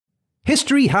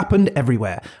History happened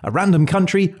everywhere. A random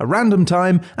country, a random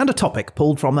time, and a topic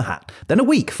pulled from the hat. Then a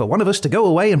week for one of us to go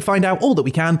away and find out all that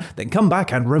we can, then come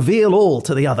back and reveal all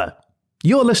to the other.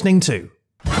 You're listening to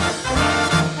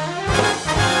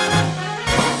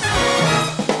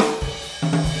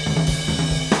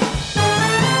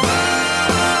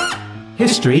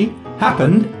History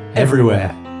Happened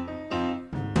Everywhere.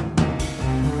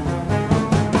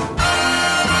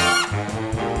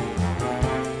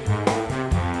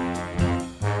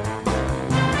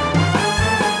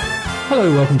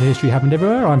 Hello, welcome to History Happened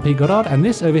Everywhere. I'm Pete Goddard, and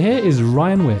this over here is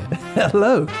Ryan Weir.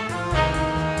 Hello.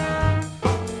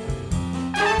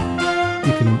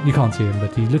 You can't see him,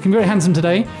 but he's looking very handsome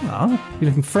today. Oh. You're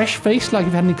looking fresh-faced, like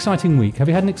you've had an exciting week. Have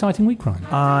you had an exciting week, Ryan?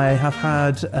 I have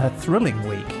had a thrilling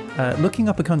week, looking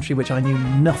up a country which I knew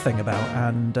nothing about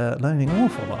and learning an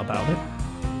awful lot about it.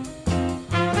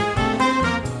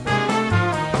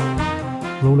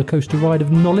 Roller coaster ride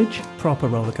of knowledge? Proper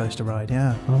roller coaster ride,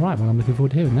 yeah. All right, well, I'm looking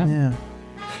forward to hearing that. Yeah.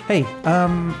 Hey,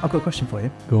 I've got a question for you.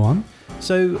 Go on.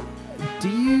 So, do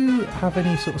you have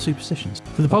any sort of superstitions?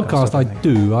 For the podcast, I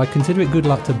do. I consider it good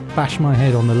luck to bash my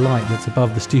head on the light that's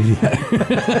above the studio,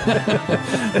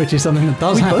 which is something that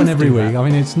does happen every week. I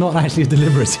mean, it's not actually a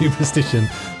deliberate superstition,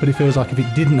 but it feels like if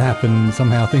it didn't happen,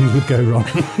 somehow things would go wrong.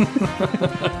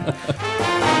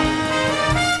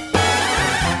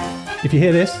 If you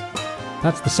hear this,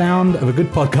 that's the sound of a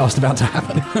good podcast about to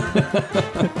happen.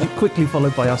 Quickly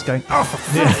followed by us going, oh, for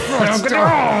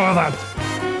that.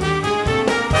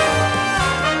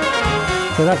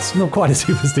 So that's not quite a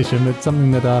superstition, but something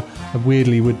that I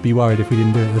weirdly would be worried if we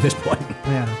didn't do it at this point.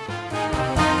 Yeah.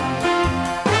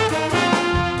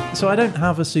 So I don't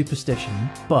have a superstition,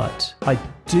 but I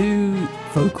do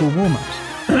vocal warm-ups.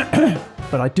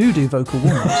 But I do vocal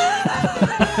warm-ups.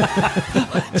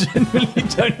 I genuinely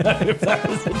don't know if that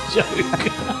was a joke.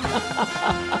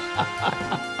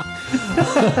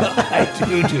 I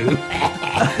do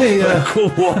vocal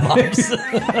warm-ups.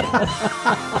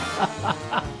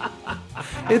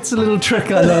 It's a little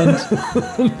trick I learned.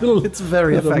 It's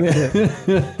very effective.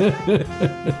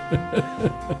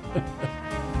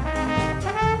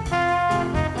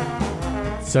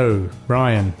 So,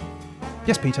 Brian.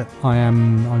 Yes, Peter.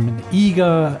 I'm an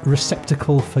eager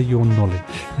receptacle for your knowledge.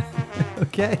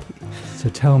 Okay. So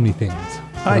tell me things.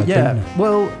 Yeah.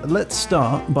 Well, let's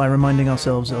start by reminding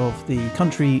ourselves of the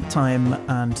country, time,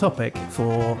 and topic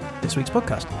for this week's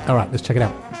podcast. All right, let's check it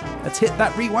out. Let's hit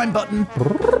that rewind button.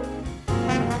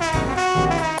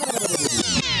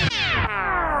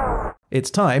 It's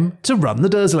time to run the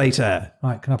Durslator.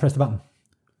 Right, can I press the button?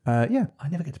 Yeah. I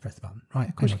never get to press the button. Right,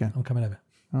 of course you can. I'm coming over.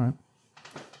 All right.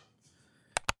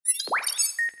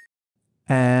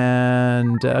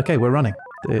 And okay, we're running.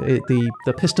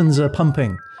 The pistons are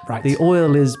pumping. Right. The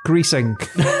oil is greasing.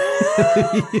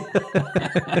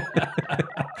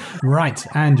 Right,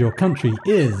 and your country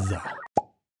is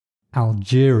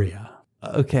Algeria.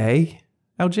 Okay,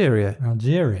 Algeria.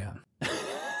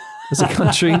 It's a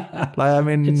country.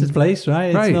 It's a place,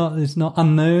 right? It's not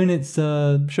unknown. It's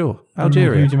sure.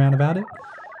 Algeria. A huge amount about it.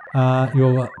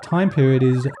 Your time period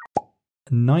is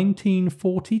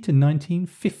 1940 to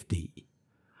 1950.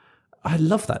 I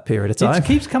love that period of time. It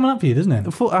keeps coming up for you, doesn't it?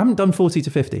 I haven't done 40 to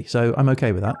 50, so I'm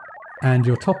okay with that. And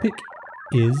your topic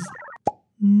is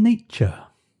nature.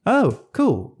 Oh,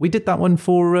 cool. We did that one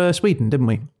for Sweden, didn't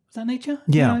we? Was that nature?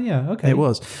 Yeah, okay. It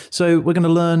was. So we're going to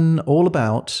learn all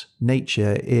about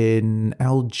nature in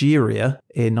Algeria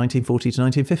in 1940 to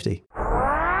 1950.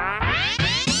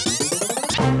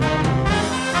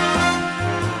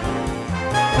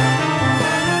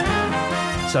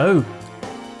 So,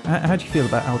 how do you feel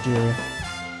about Algeria?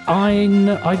 I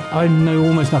know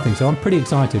almost nothing, so I'm pretty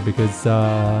excited because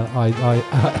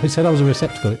I said I was a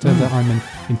receptacle. It turns out I'm an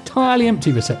entirely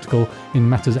empty receptacle in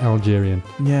matters Algerian.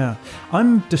 Yeah.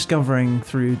 I'm discovering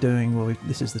through doing,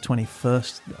 this is the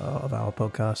 21st of our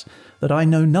podcast, that I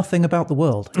know nothing about the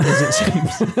world, as it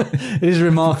seems. It is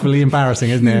remarkably embarrassing,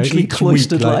 isn't it? Hugely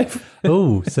cloistered life.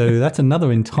 Oh, so that's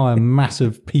another entire mass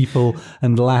of people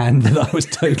and land that I was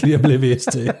totally oblivious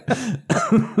to.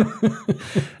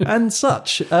 And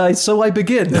such. So I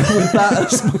begin with that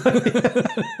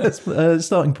as my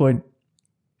starting point.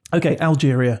 Okay,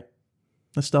 Algeria.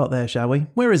 Let's start there, shall we?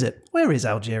 Where is it? Where is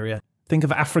Algeria? Think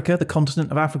of Africa, the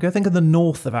continent of Africa. Think of the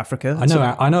north of Africa. I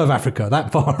know of Africa.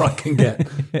 That far I can get.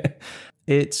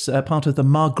 It's part of the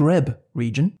Maghreb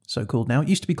region, so called now. It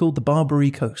used to be called the Barbary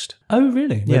Coast. Oh,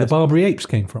 really? Where the Barbary apes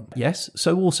came from? Yes.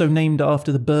 So also named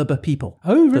after the Berber people.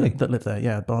 Oh, really? That live there.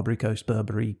 Yeah, Barbary Coast. But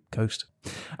the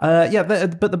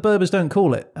Berbers don't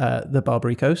call it the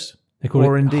Barbary Coast. They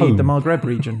call it indeed home. The Maghreb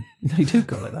region. They do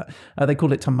call it that. They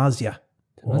call it Tamazia.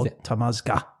 or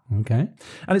Tamazgha. Okay.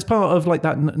 And it's part of like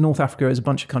that North Africa is a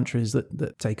bunch of countries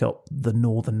that take up the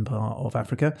northern part of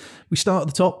Africa. We start at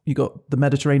the top. You got the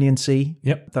Mediterranean Sea.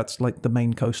 Yep. That's like the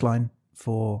main coastline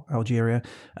for Algeria.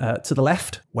 To the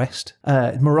left, west,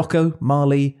 Morocco,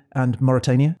 Mali, and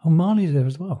Mauritania. Oh, Mali's there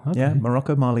as well. Okay. Yeah,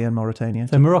 Morocco, Mali, and Mauritania.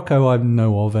 So Morocco I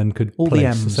know of and could all place, the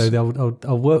M's. So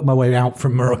I'll work my way out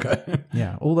from Morocco.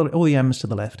 Yeah, all the M's to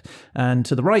the left. And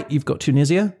to the right, you've got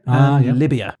Tunisia and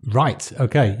Libya. Right.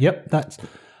 Okay. Yep.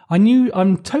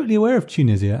 I'm totally aware of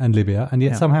Tunisia and Libya, and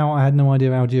yet somehow I had no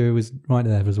idea Algeria was right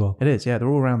there as well. It is, yeah, they're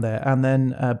all around there. And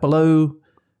then below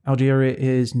Algeria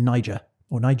is Niger,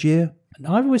 or Niger.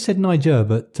 I've always said Niger,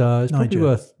 but it's probably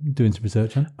worth doing some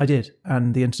research on. I did,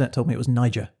 and the internet told me it was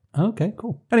Niger. Okay,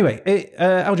 cool. Anyway,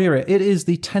 Algeria, it is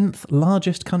the 10th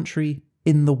largest country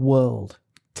in the world.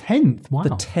 10th? Wow. The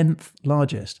 10th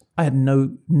largest. I had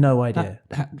no idea.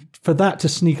 For that to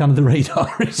sneak under the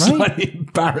radar is slightly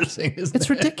embarrassing, isn't it? It's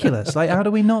ridiculous. Like, how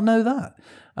do we not know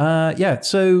that?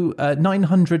 So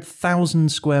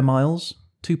 900,000 square miles,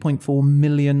 2.4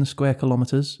 million square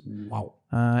kilometres. Wow.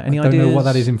 I don't know what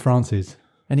that is in France's.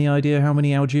 Any idea how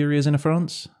many Algerias in a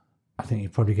France? I think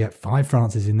you'd probably get 5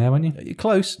 Frances in there, wouldn't you?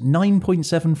 Close.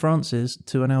 9.7 Frances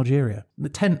to an Algeria.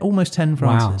 Almost 10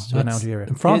 Frances to an Algeria.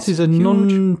 And France is a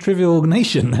non-trivial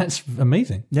nation. That's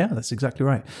amazing. Yeah, that's exactly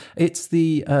right. It's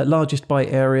the largest by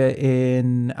area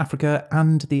in Africa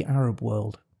and the Arab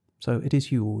world. So it is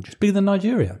huge. It's bigger than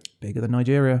Nigeria. Bigger than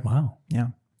Nigeria. Wow. Yeah.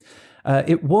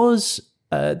 It was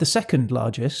the second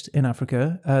largest in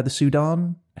Africa. The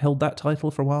Sudan held that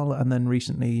title for a while and then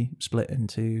recently split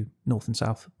into North and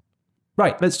South.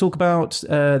 Right, let's talk about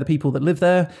the people that live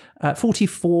there.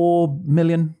 44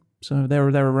 million, so there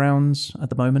are arounds at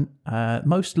the moment.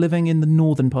 Most living in the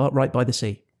northern part, right by the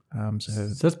sea. So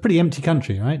that's a pretty empty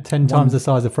country, right? 10 times the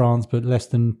size of France, but less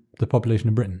than the population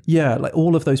of Britain. Yeah, like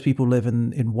all of those people live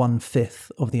in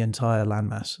 1/5 of the entire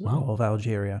landmass of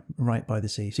Algeria, right by the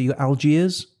sea. So you got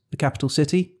Algiers, the capital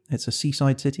city. It's a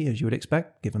seaside city, as you would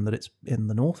expect, given that it's in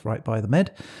the north, right by the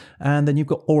Med. And then you've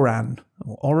got Oran,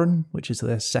 which is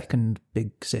their second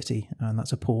big city, and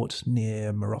that's a port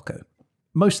near Morocco.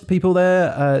 Most of the people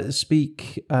there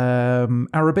speak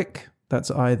Arabic. That's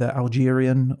either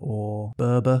Algerian or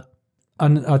Berber.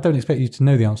 And I don't expect you to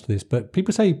know the answer to this, but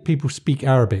people say people speak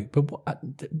Arabic, but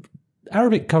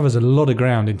Arabic covers a lot of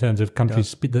ground in terms of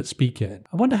countries that speak it.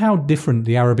 I wonder how different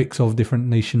the Arabics of different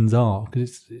nations are,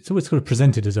 because it's always sort of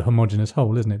presented as a homogenous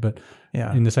whole, isn't it? But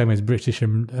in the same way as British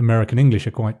and American English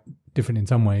are quite different in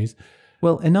some ways.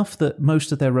 Well, enough that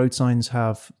most of their road signs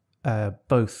have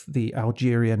both the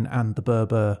Algerian and the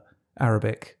Berber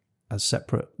Arabic as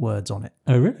separate words on it.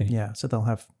 Oh, really? Yeah, so they'll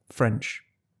have French,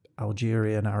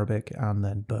 Algerian Arabic, and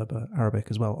then Berber Arabic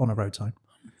as well on a road sign.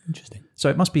 Interesting. So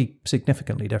it must be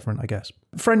significantly different, I guess.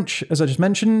 French, as I just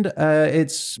mentioned,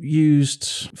 it's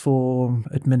used for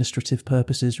administrative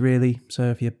purposes, really. So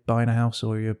if you're buying a house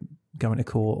or you're going to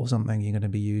court or something, you're going to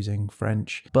be using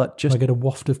French. But just I get a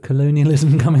waft of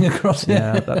colonialism coming across here.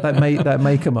 Yeah, that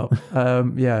may come up.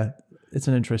 Yeah, it's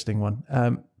an interesting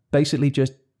one. Basically,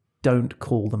 just don't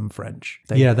call them French.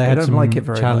 They had don't some like it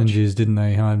very challenges, much. Didn't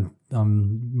they?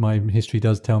 My history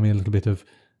does tell me a little bit of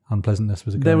unpleasantness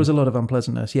was occurring. There was a lot of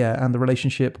unpleasantness, yeah, and the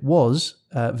relationship was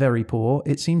very poor.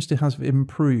 It seems to have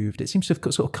improved. It seems to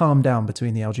have sort of calmed down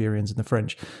between the Algerians and the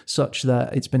French, such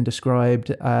that it's been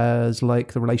described as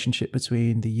like the relationship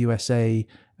between the USA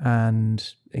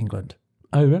and England.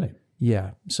 Oh, really?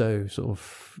 Yeah, so sort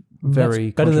of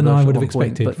very That's better than I would have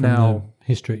expected but from now the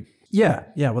history. Yeah,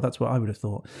 well, that's what I would have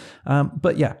thought.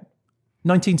 But yeah,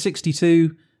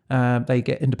 1962, they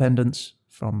get independence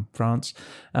from France,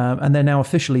 and they're now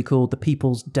officially called the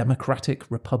People's Democratic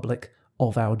Republic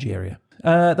of Algeria.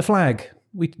 The flag.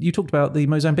 You talked about the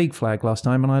Mozambique flag last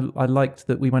time, and I liked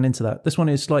that we went into that. This one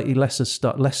is slightly less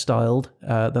styled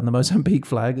than the Mozambique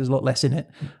flag. There's a lot less in it.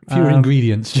 Fewer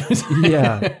ingredients.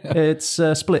 Yeah. It's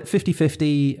split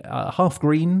 50-50, half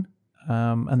green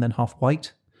and then half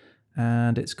white.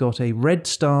 And it's got a red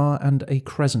star and a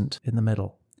crescent in the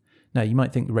middle. Now, you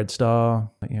might think the red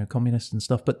star, communists and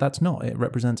stuff, but that's not. It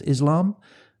represents Islam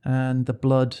and the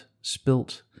blood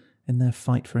spilt in their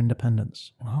fight for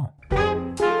independence. Wow.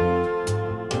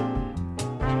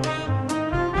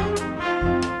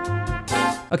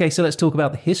 Okay, so let's talk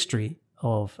about the history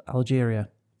of Algeria.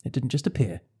 It didn't just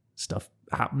appear. Stuff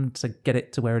happened to get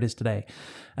it to where it is today.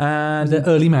 And was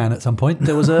there early man at some point?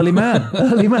 There was early man.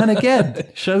 Early man again.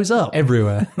 Shows up.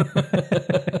 Everywhere.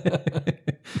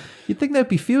 You'd think there'd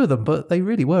be few of them, but they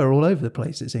really were all over the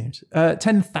place, it seems.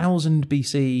 10,000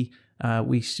 BC,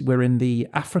 we're in the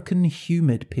African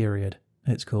humid period,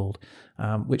 it's called.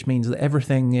 which means that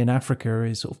everything in Africa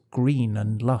is sort of green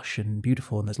and lush and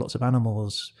beautiful, and there's lots of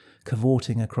animals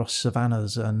cavorting across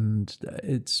savannas, and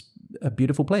it's a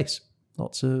beautiful place.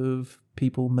 Lots of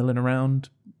people milling around.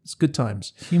 It's good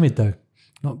times. Humid though.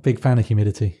 Not a big fan of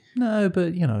humidity. No,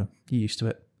 but you're used to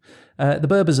it. The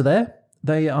Berbers are there.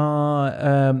 They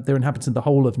are they're inhabiting the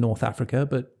whole of North Africa,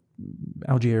 but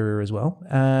Algeria as well.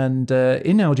 And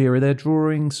in Algeria, they're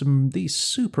drawing these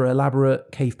super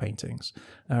elaborate cave paintings.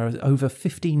 Over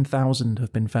 15,000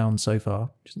 have been found so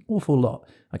far, which is an awful lot.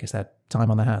 I guess they had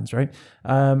time on their hands, right?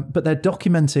 But they're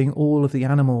documenting all of the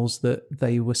animals that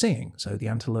they were seeing. So the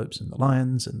antelopes and the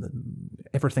lions and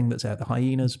everything that's there, the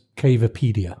hyenas.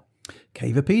 Cavepedia.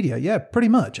 Cavepedia, yeah, pretty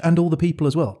much. And all the people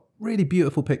as well. Really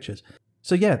beautiful pictures.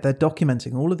 So yeah, they're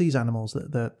documenting all of these animals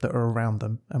that are around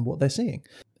them and what they're seeing.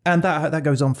 And that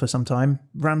goes on for some time.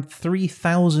 Around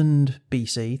 3000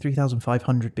 BC,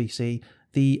 3500 BC,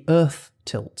 the Earth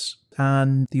tilts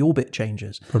and the orbit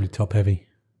changes. Probably top heavy.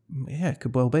 Yeah, it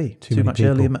could well be. Too much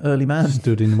people early man.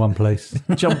 Stood in one place.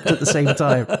 Jumped at the same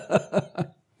time.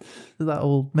 Is that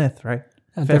all myth, right?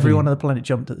 If everyone on the planet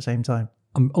jumped at the same time.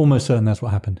 I'm almost certain that's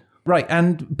what happened. Right,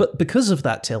 but because of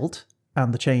that tilt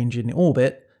and the change in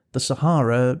orbit, the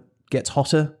Sahara gets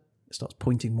hotter, it starts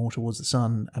pointing more towards the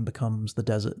sun and becomes the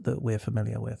desert that we're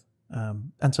familiar with.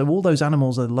 And so all those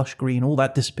animals are lush green, all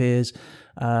that disappears,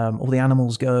 all the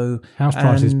animals go. House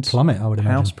prices plummet, I would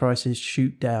imagine. House prices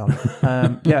shoot down.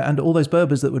 And all those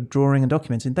Berbers that were drawing and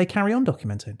documenting, they carry on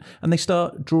documenting. And they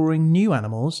start drawing new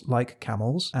animals like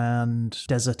camels and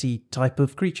deserty type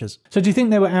of creatures. So do you think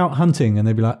they were out hunting and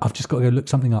they'd be like, I've just got to go look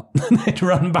something up? And they'd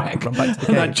run back to the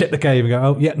cave. And check the cave and go,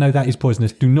 oh, yeah, no, that is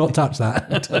poisonous. Do not touch that.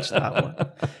 Don't touch that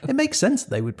one. It makes sense that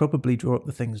they would probably draw up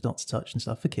the things not to touch and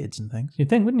stuff for kids and things. You'd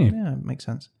think, wouldn't you? Yeah, it makes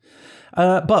sense.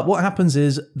 But what happens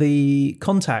is the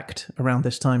contact around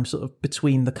this time sort of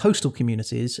between the coastal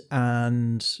communities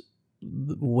and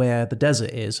where the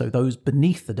desert is, so those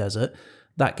beneath the desert,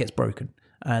 that gets broken.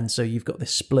 And so you've got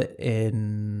this split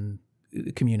in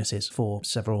communities for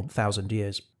several thousand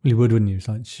years. Well, you would, wouldn't you? It's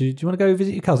like, do you want to go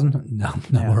visit your cousin? No,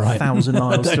 all right. 1,000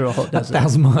 miles through a hot desert.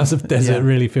 1,000 miles of desert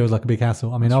really feels like a big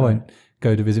hassle. I mean, I won't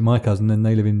go to visit my cousin and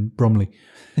they live in Bromley.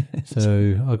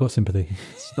 So I've got sympathy.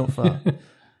 It's not far.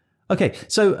 Okay,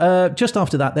 so just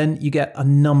after that, then you get a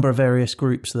number of various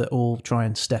groups that all try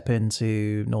and step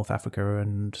into North Africa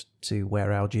and to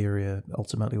where Algeria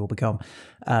ultimately will become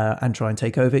and try and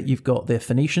take over. You've got the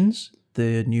Phoenicians,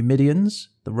 the Numidians,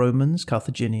 the Romans,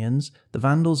 Carthaginians, the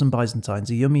Vandals and Byzantines,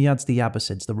 the Umayyads, the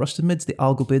Abbasids, the Rustamids, the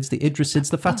Algobids, the Idrisids,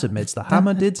 the Fatimids, the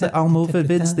Hamadids, the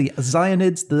Almoravids, the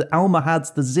Zionids, the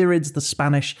Almohads, the Zirids, the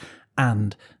Spanish,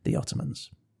 and the Ottomans.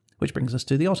 Which brings us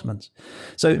to the Ottomans.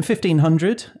 So in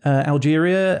 1500,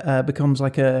 Algeria becomes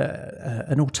like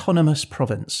an autonomous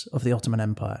province of the Ottoman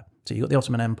Empire. So you've got the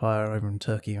Ottoman Empire over in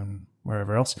Turkey and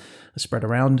wherever else, spread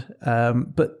around.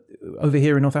 But over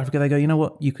here in North Africa, they go, you know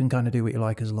what? You can kind of do what you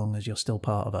like as long as you're still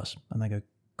part of us. And they go,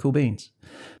 cool beans.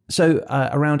 So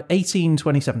around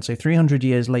 1827, so 300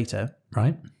 years later,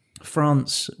 right?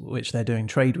 France, which they're doing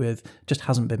trade with, just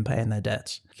hasn't been paying their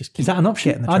debts. Is that an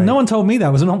option? No one told me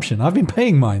that was an option. I've been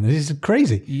paying mine. This is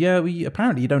crazy. Yeah,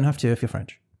 apparently you don't have to if you're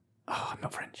French. Oh, I'm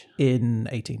not French. In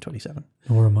 1827.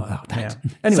 Or am I? Oh, thanks.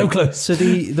 Yeah. Anyway, so close. So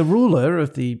the ruler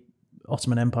of the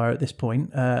Ottoman Empire at this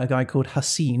point, a guy called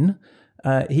Hassin,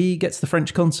 he gets the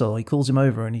French consul. He calls him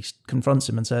over and he confronts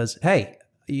him and says, hey,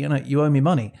 you owe me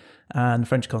money. And the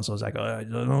French consul is like, oh, I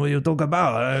don't know what you talk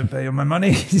about. I pay you my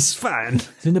money. It's fine.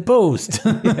 It's in the post.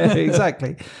 Yeah,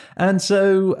 exactly. And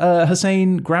so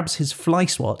Hussein grabs his fly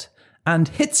swat and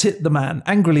hits the man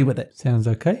angrily with it. Sounds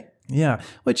okay. Yeah,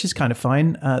 which is kind of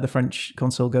fine. The French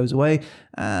consul goes away.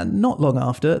 And not long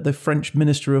after, the French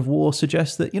Minister of War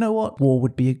suggests that, you know what, war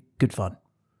would be good fun.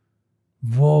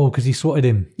 Whoa, because he swatted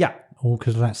him. Yeah. Or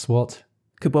because of that swat.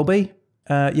 Could well be.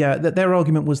 Their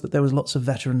argument was that there was lots of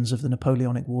veterans of the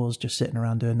Napoleonic Wars just sitting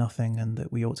around doing nothing and that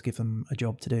we ought to give them a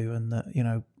job to do and that,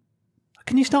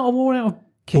 Can you start a war out of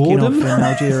kicking boredom? Off in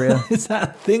Algeria. Is that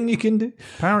a thing you can do?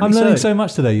 Apparently I'm learning so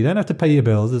much today. You don't have to pay your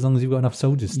bills as long as you've got enough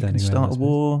soldiers standing around. You can start a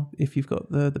war if you've got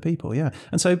the people, yeah.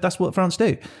 And so that's what France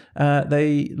do.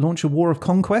 They launch a war of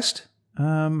conquest.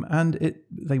 And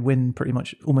they win pretty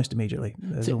much almost immediately.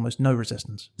 There's almost no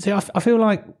resistance. See, I feel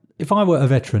like if I were a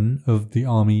veteran of the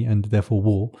army and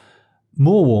therefore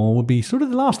more war would be sort of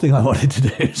the last thing I wanted to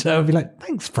do. So I'd be like,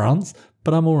 thanks, France,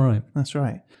 but I'm all right. That's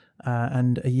right.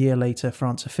 And a year later,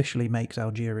 France officially makes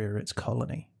Algeria its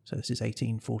colony. So this is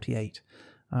 1848.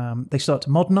 They start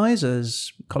to modernize,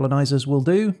 as colonizers will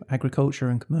do. Agriculture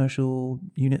and commercial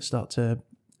units start to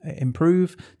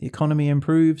improve. The economy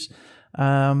improves.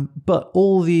 But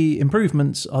all the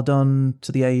improvements are done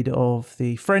to the aid of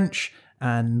the French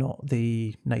and not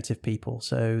the native people.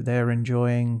 So they're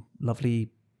enjoying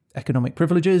lovely economic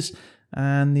privileges,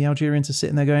 and the Algerians are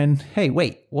sitting there going, hey,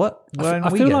 wait, what? I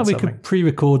feel like we could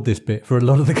pre-record this bit for a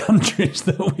lot of the countries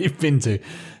that we've been to.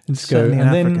 And just go,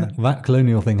 and then that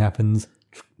colonial thing happens,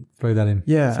 throw that in.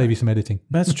 Yeah. Save you some editing.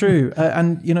 That's true.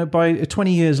 And, by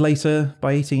 20 years later,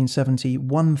 by 1870,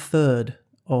 1/3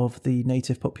 of the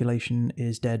native population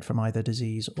is dead from either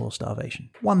disease or starvation.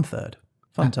 1/3.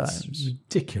 Fun That's times.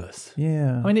 ridiculous.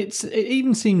 Yeah. I mean, it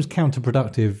even seems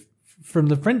counterproductive from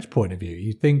the French point of view.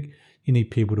 You think you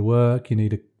need people to work, you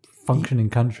need a functioning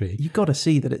country. You've got to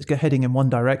see that it's heading in one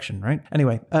direction, right?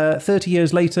 Anyway, 30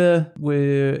 years later,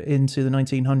 we're into the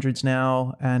 1900s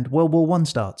now, and World War I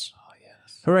starts. Oh,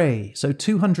 yes. Hooray. So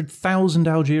 200,000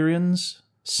 Algerians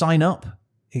sign up,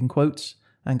 in quotes,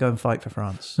 and go and fight for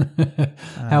France.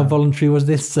 How voluntary was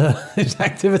this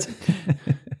activity?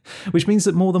 Which means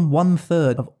that more than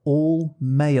 1/3 of all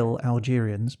male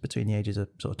Algerians between the ages of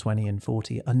sort of 20 and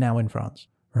 40 are now in France.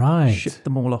 Right. Shipped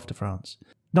them all off to France.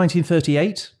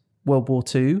 1938, World War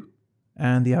II,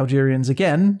 and the Algerians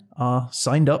again are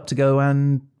signed up to go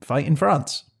and fight in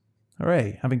France.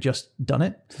 Hooray, having just done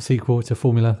it. It's a sequel to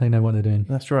Formula. They know what they're doing.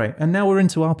 That's right. And now we're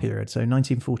into our period. So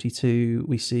 1942,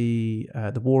 we see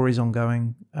the war is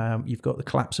ongoing. You've got the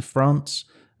collapse of France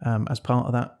as part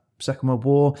of that Second World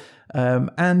War.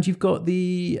 And you've got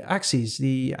the Axis,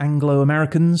 the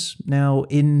Anglo-Americans now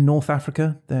in North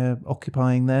Africa. They're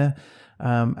occupying there.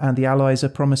 And the Allies are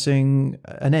promising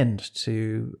an end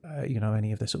to,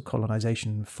 any of the sort of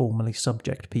colonization, formerly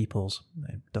subject peoples.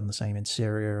 They've done the same in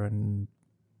Syria and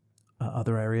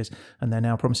other areas, and they're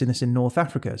now promising this in North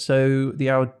Africa. So the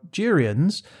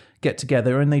Algerians get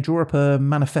together and they draw up a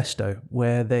manifesto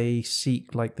where they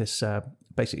seek like this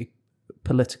basically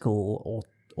political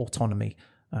autonomy.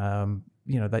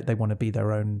 They want to be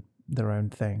their own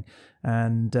thing.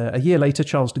 And a year later,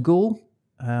 Charles de Gaulle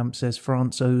says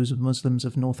France owes Muslims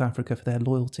of North Africa for their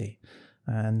loyalty.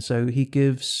 And so he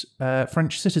gives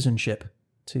French citizenship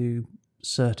to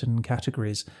certain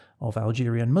categories of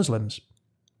Algerian Muslims,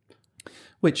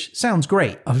 which sounds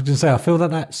great. I was going to say, I feel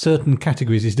that certain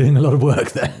categories is doing a lot of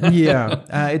work there. Yeah,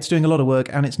 it's doing a lot of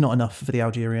work, and it's not enough for the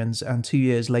Algerians. And 2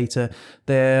 years later,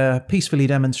 they're peacefully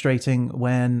demonstrating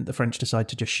when the French decide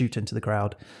to just shoot into the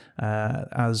crowd.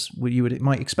 As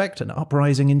might expect, an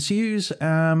uprising ensues,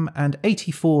 and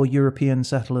 84 European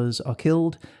settlers are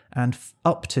killed, and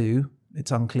up to,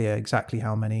 it's unclear exactly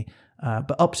how many,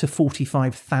 but up to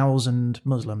 45,000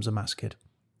 Muslims are massacred.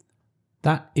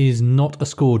 That is not a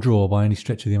score draw by any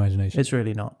stretch of the imagination. It's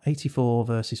really not. 84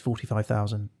 versus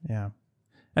 45,000. Yeah.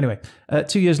 Anyway,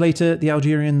 2 years later, the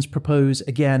Algerians propose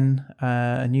again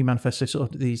a new manifesto,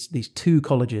 sort of these two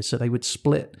colleges. So they would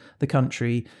split the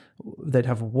country. They'd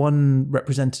have one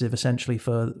representative essentially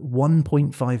for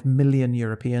 1.5 million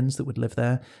Europeans that would live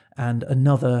there, and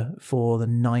another for the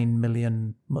 9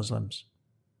 million Muslims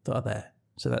that are there.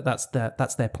 So that's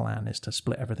their plan, is to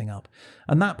split everything up.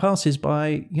 And that passes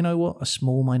by, a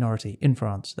small minority in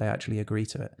France. They actually agree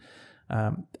to it.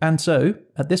 And so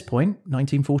at this point,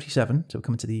 1947, so we're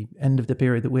coming to the end of the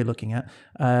period that we're looking at,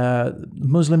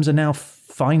 Muslims are now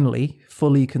finally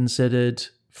fully considered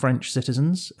French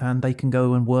citizens, and they can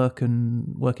go and work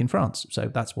in France. So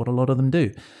that's what a lot of them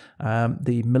do.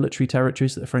 The military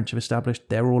territories that the French have established,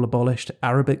 they're all abolished.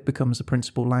 Arabic becomes the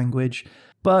principal language.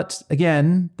 But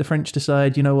again, the French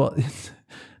decide,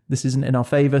 this isn't in our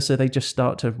favour, so they just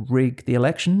start to rig the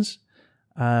elections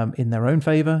in their own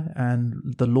favour,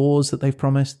 and the laws that they've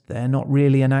promised, they're not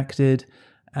really enacted.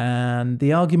 And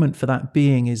the argument for that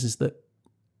being is that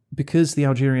because the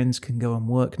Algerians can go and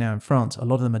work now in France, a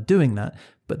lot of them are doing that,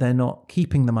 but they're not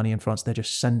keeping the money in France, they're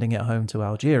just sending it home to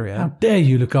Algeria. How dare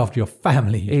you look after your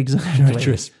family?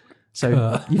 Exactly.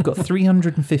 So you've got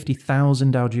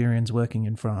 350,000 Algerians working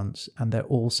in France, and they're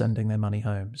all sending their money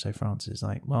home. So France is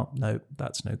like, well, no,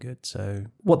 that's no good. So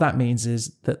what that means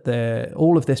is that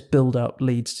all of this build-up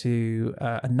leads to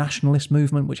a nationalist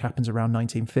movement, which happens around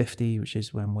 1950, which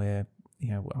is when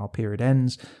our period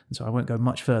ends. And so I won't go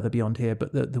much further beyond here,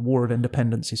 but the War of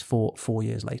Independence is fought 4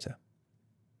 years later,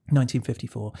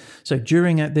 1954. So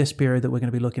during this period that we're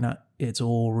going to be looking at,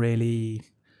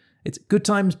 it's good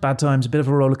times, bad times, a bit of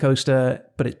a roller coaster,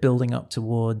 but it's building up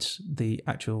towards the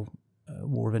actual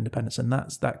War of Independence. And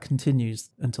that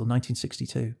continues until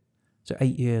 1962. So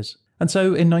 8 years. And so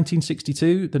in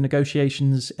 1962, the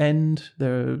negotiations end,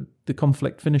 the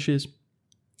conflict finishes,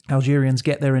 Algerians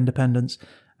get their independence,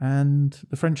 and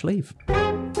the French leave.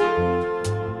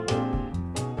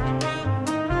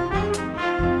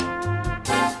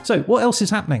 So what else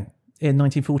is happening in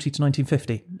 1940 to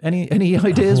 1950? Any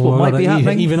ideas what might be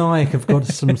happening? Even I have got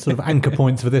some sort of anchor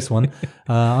points for this one.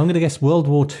 I'm going to guess World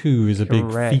War II is a big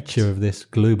feature of this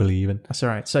globally even. That's all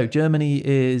right. So Germany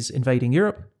is invading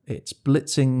Europe. It's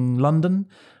blitzing London.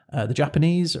 The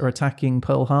Japanese are attacking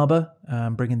Pearl Harbor,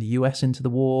 bringing the US into the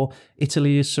war.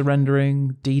 Italy is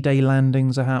surrendering. D-Day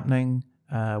landings are happening.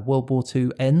 World War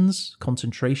II ends.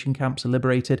 Concentration camps are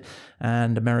liberated.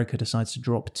 And America decides to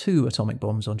drop 2 atomic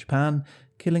bombs on Japan,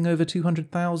 killing over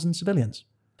 200,000 civilians.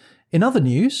 In other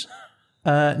news,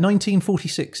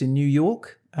 1946 in New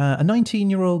York, a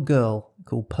 19-year-old girl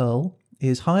called Pearl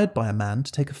is hired by a man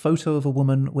to take a photo of a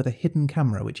woman with a hidden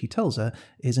camera, which he tells her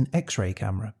is an X-ray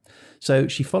camera. So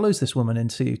she follows this woman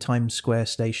into Times Square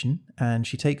station and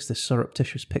she takes this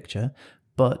surreptitious picture.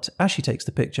 But as she takes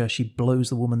the picture, she blows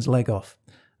the woman's leg off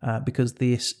because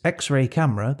this X-ray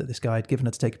camera that this guy had given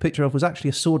her to take a picture of was actually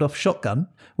a sawed-off shotgun,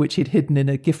 which he'd hidden in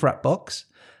a gift wrap box.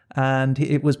 And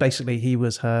it was basically, he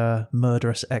was her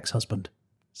murderous ex-husband.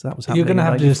 So that was happening in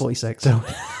 1946.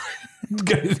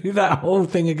 Go through that whole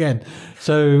thing again.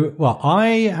 So, well, I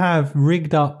have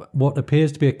rigged up what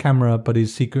appears to be a camera, but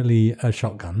is secretly a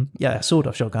shotgun. Yeah, a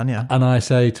sawed-off shotgun, yeah. And I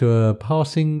say to a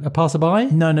passerby?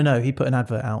 No. He put an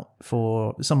advert out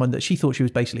for someone that she thought she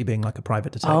was basically being like a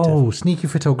private detective. Oh, sneaky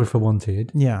photographer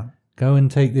wanted. Yeah. Go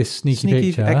and take this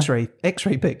sneaky picture. X-ray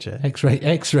picture. X-ray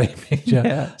picture.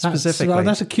 Yeah, specifically.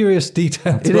 That's a curious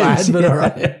detail to add, but all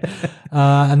right.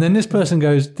 And then this person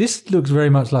goes, this looks very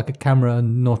much like a camera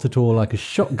and not at all like a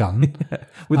shotgun.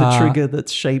 With a trigger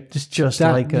that's shaped just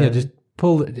like a... Yeah, just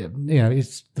pull it,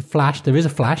 it's the flash. There is a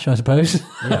flash, I suppose.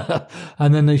 Yeah.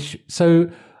 And then so...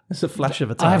 It's a flash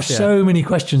of a type, I have so many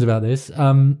questions about this.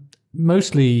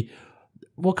 Mostly,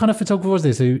 what kind of photographer was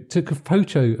this who took a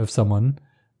photo of someone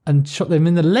and shot them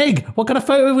in the leg? What kind of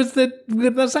photo was that's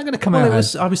that going to come out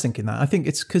as? I was thinking that. I think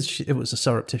it's because it was a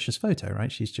surreptitious photo,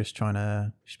 right? She's just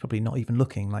she's probably not even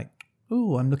looking like,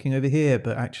 oh, I'm looking over here,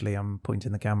 but actually I'm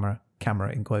pointing the camera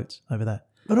in quotes, over there.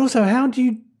 But also, how do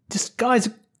you disguise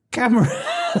a camera?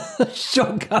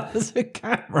 Shotgun as a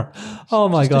camera. Oh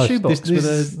my gosh. A shoebox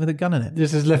with a gun in it.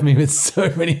 This has left me with so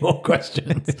many more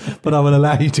questions, but I will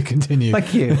allow you to continue.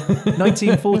 Thank you.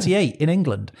 1948 in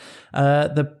England.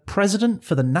 The president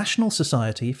for the National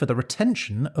Society for the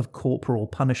Retention of Corporal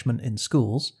Punishment in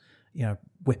Schools,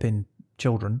 whipping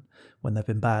children when they've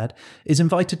been bad, is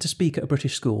invited to speak at a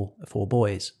British school for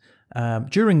boys.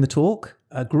 During the talk,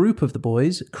 a group of the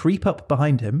boys creep up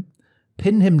behind him,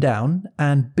 pin him down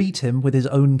and beat him with his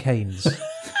own canes.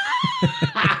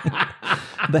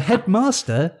 The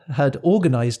headmaster had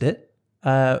organised it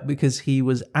because he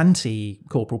was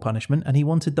anti-corporal punishment and he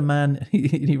wanted the man,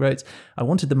 he wrote, I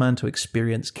wanted the man to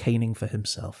experience caning for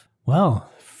himself. Well,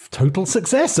 total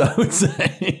success, I would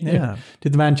say. Yeah.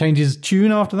 Did the man change his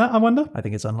tune after that, I wonder? I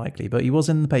think it's unlikely, but he was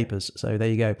in the papers, so there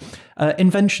you go.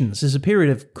 Inventions. There's a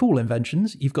period of cool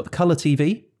inventions. You've got the colour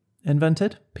TV.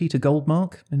 Invented. Peter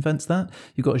Goldmark invents that.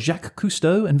 You've got Jacques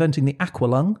Cousteau inventing the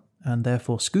aqualung and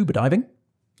therefore scuba diving.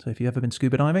 So if you've ever been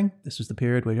scuba diving, this was the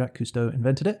period where Jacques Cousteau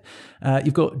invented it.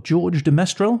 You've got George de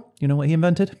Mestral. You know what he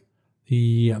invented?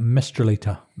 The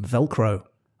Mestralator. Velcro.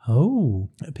 Oh.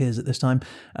 It appears at this time.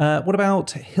 What about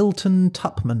Hilton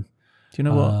Tupman? Do you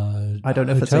know what? I don't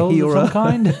know if it's a he or a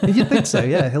kind. You'd think so,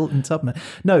 yeah. Hilton Tupman.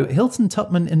 No, Hilton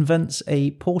Tupman invents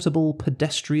a portable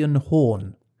pedestrian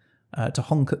horn. To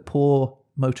honk at poor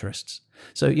motorists.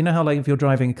 So you know how like if you're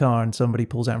driving a car and somebody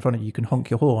pulls out in front of you, you can honk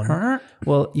your horn?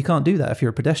 Well, you can't do that if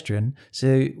you're a pedestrian.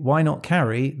 So why not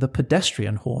carry the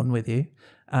pedestrian horn with you,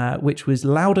 which was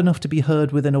loud enough to be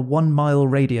heard within a 1 mile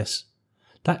radius?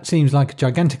 That seems like a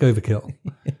gigantic overkill,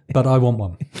 but I want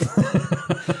one.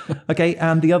 Okay,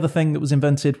 and the other thing that was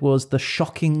invented was the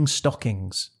shocking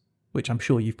stockings, which I'm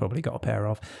sure you've probably got a pair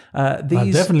of. I've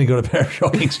definitely got a pair of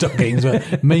shocking stockings,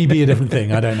 but maybe a different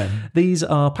thing. I don't know. These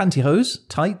are pantyhose,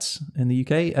 tights in the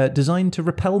UK, designed to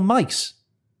repel mice.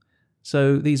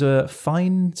 So these are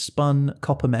fine spun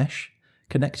copper mesh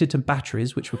connected to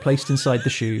batteries, which were placed inside the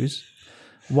shoes.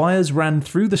 Wires ran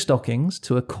through the stockings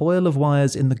to a coil of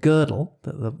wires in the girdle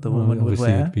that the woman would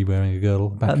wear. You'd be wearing a girdle.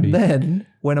 Batteries. And then,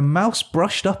 when a mouse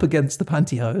brushed up against the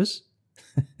pantyhose,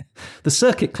 the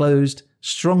circuit closed.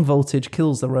 Strong voltage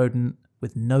kills the rodent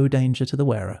with no danger to the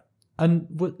wearer. And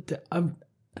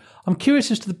I'm curious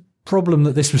as to the problem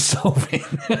that this was solving.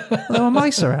 There were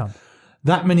mice around.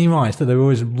 That many mice that they were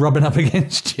always rubbing up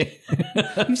against you.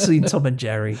 You've seen Tom and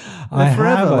Jerry. I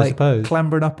have, I suppose.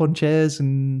 Clambering up on chairs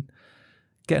and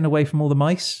getting away from all the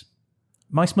mice.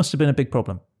 Mice must have been a big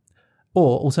problem.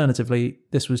 Or, alternatively,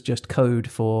 this was just code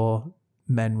for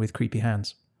men with creepy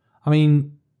hands. I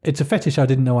mean, It's a fetish I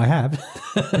didn't know I have.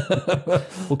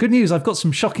 Well, good news. I've got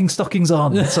some shocking stockings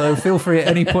on, so feel free at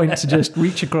any point to just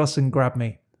reach across and grab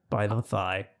me by the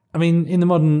thigh. I mean, in the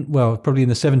probably in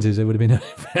the 70s, it would have been a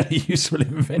fairly useful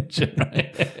invention,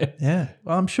 right? Yeah,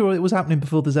 well, I'm sure it was happening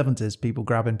before the 70s, people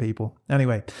grabbing people.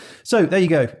 Anyway, so there you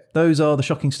go. Those are the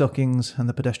shocking stockings and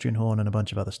the pedestrian horn and a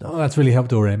bunch of other stuff. Oh, that's really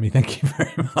helped orient me. Thank you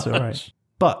very much. That's all right.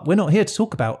 But we're not here to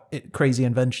talk about crazy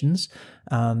inventions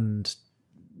and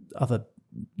other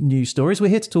news stories. We're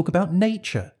here to talk about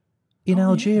nature in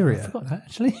Algeria. Yeah, I forgot that,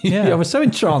 actually. Yeah. I was so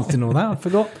entranced in all that, I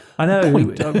forgot. I know.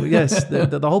 Point. Yes,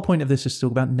 the whole point of this is to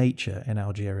talk about nature in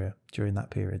Algeria during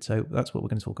that period. So that's what we're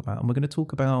going to talk about. And we're going to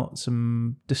talk about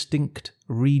some distinct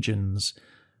regions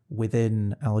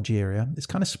within Algeria. It's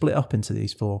kind of split up into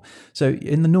these four. So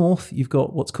in the north, you've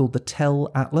got what's called the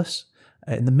Tell Atlas.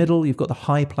 In the middle, you've got the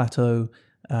High Plateau.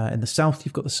 In the south,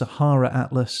 you've got the Sahara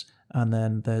Atlas. And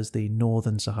then there's the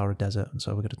Northern Sahara Desert. And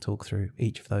so we're going to talk through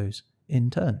each of those in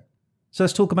turn. So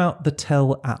let's talk about the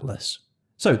Tell Atlas.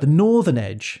 So the northern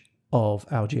edge of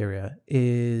Algeria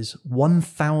is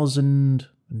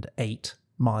 1,008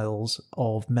 miles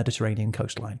of Mediterranean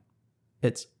coastline.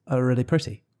 It's really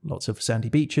pretty. Lots of sandy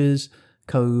beaches,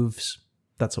 coves,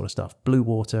 that sort of stuff. Blue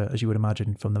water, as you would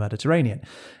imagine, from the Mediterranean.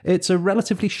 It's a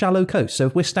relatively shallow coast. So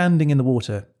if we're standing in the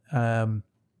water and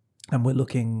we're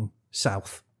looking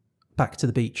south, back to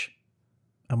the beach,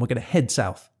 and we're going to head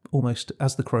south, almost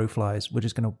as the crow flies, we're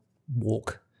just going to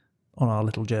walk on our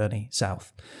little journey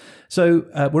south. So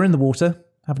we're in the water,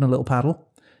 having a little paddle.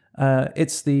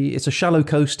 It's a shallow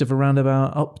coast of around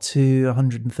about up to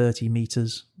 130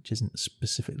 meters, which isn't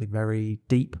specifically very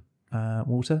deep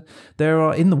water. There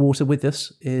are in the water with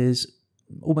us is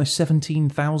almost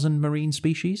 17,000 marine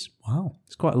species. Wow,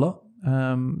 it's quite a lot.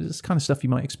 It's the kind of stuff you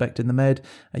might expect in the Med.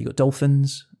 You've got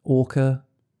dolphins, orca,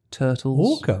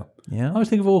 turtles. Orca? Yeah. I always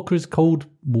think of orca as cold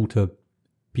water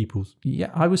peoples.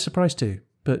 Yeah, I was surprised too.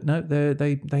 But no,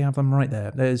 they have them right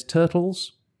there. There's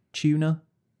turtles, tuna,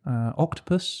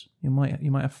 octopus. You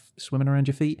might have swimming around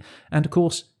your feet. And of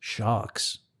course,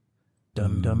 sharks.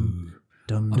 Dum dum.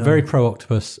 Dum, I'm very pro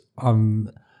octopus.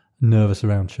 I'm nervous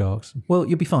around sharks. Well,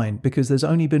 you'll be fine because there's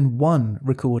only been one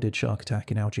recorded shark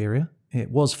attack in Algeria.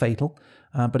 It was fatal,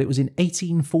 but it was in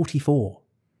 1844.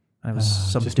 It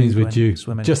was some just means we're due.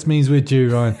 Swimming. Just means we're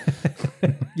due, Ryan.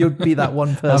 You'd be that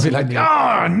one person. I'll be like,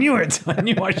 I knew it. I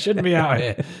knew I shouldn't be out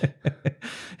here.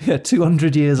 Yeah,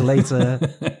 200 years later.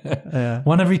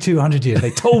 One every 200 years. They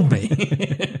told me.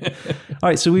 All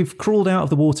right, so we've crawled out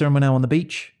of the water and we're now on the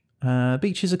beach.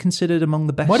 Beaches are considered among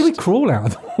the best. Why do we crawl out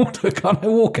of the water? Can't I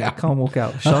walk out? Can't walk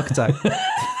out. Shark attack.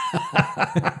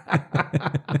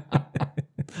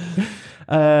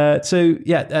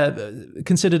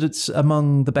 Considered it's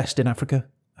among the best in Africa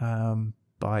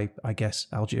by, I guess,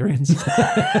 Algerians.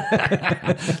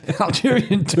 The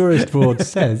Algerian Tourist Board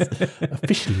says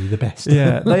officially the best.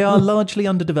 Yeah, they are largely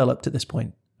underdeveloped at this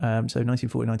point. So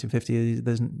 1940, 1950,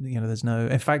 there's no.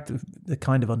 In fact, they're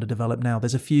kind of underdeveloped now.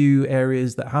 There's a few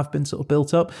areas that have been sort of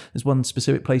built up. There's one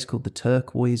specific place called the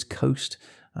Turquoise Coast,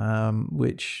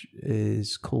 which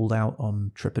is called out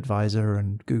on TripAdvisor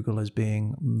and Google as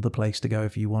being the place to go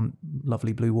if you want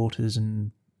lovely blue waters and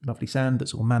lovely sand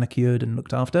that's all manicured and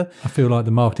looked after. I feel like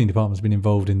the marketing department's been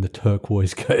involved in the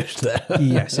Turquoise Coast there.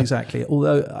 Yes, exactly.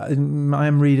 Although I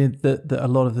am reading that a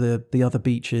lot of the other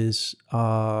beaches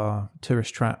are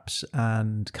tourist traps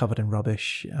and covered in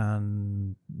rubbish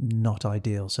and not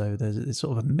ideal. So there's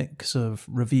sort of a mix of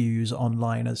reviews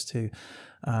online as to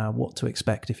what to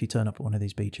expect if you turn up at one of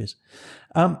these beaches.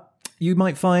 You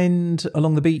might find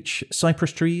along the beach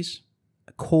cypress trees,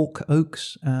 cork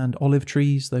oaks and olive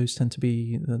trees. Those tend to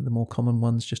be the more common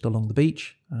ones just along the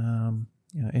beach,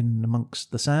 in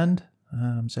amongst the sand,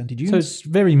 sandy dunes. So it's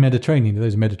very Mediterranean.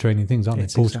 Those are Mediterranean things, aren't they?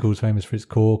 Portugal's famous for its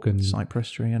cork and cypress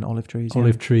tree and olive trees.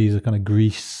 Olive trees are kind of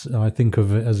Greece. I think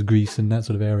of it as Greece and that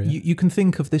sort of area. You can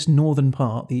think of this northern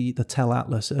part, the Tell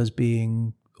Atlas, as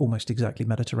being almost exactly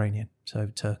Mediterranean. So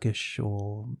Turkish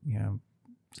or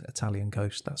Italian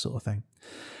coast, that sort of thing.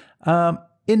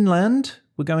 Inland,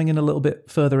 we're going in a little bit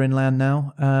further inland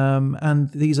now,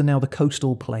 and these are now the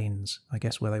coastal plains, I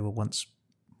guess, where they were once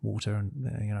water,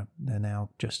 and they're now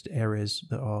just areas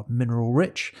that are mineral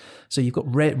rich. So you've got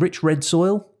rich red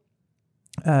soil,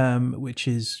 which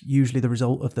is usually the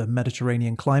result of the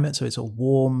Mediterranean climate. So it's all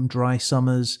warm, dry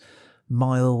summers,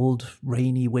 mild,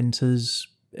 rainy winters.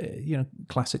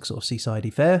 Classic sort of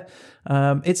seasidey fare.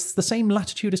 It's the same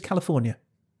latitude as California.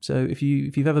 So if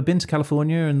you've ever been to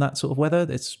California and that sort of weather,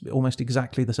 it's almost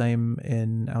exactly the same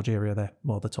in Algeria there.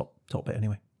 Well, the top bit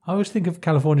anyway. I always think of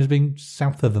California as being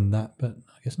souther than that, but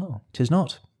I guess not. Tis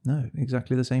not. No,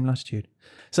 exactly the same latitude.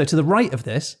 So to the right of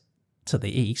this, to the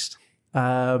east,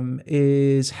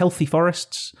 is healthy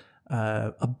forests,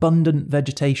 abundant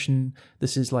vegetation.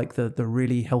 This is like the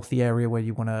really healthy area where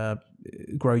you want to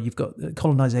grow. You've got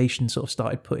colonization sort of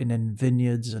started putting in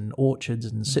vineyards and orchards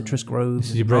and citrus groves. This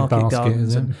is your and bread market basket, gardens,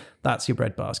 is it? and that's your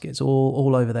bread basket. It's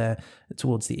all over there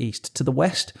towards the east. To the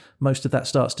west, most of that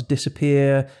starts to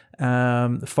disappear.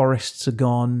 The forests are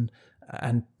gone,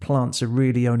 and plants are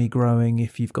really only growing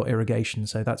if you've got irrigation.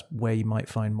 So that's where you might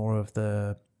find more of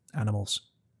the animals.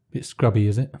 Bit scrubby,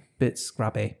 is it? Bit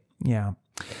scrubby, yeah.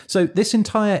 So this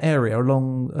entire area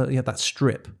along that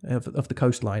strip of the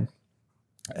coastline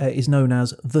is known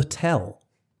as the Tell.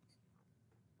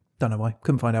 Don't know why.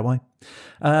 Couldn't find out why.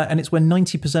 And it's where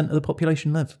 90% of the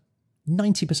population live.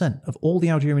 90% of all the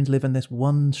Algerians live in this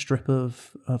one strip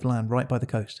of land right by the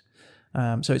coast.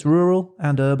 So it's rural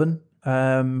and urban.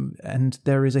 And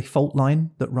there is a fault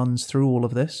line that runs through all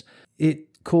of this.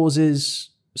 It causes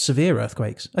severe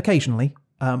earthquakes occasionally,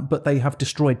 but they have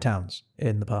destroyed towns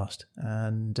in the past.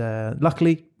 And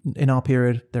luckily, in our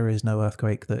period, there is no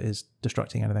earthquake that is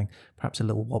destructing anything. Perhaps a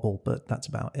little wobble, but that's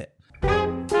about it.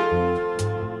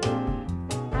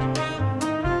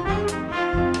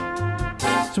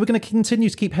 So we're going to continue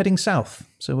to keep heading south.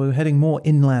 So we're heading more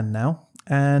inland now,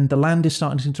 and the land is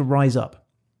starting to rise up.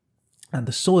 And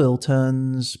the soil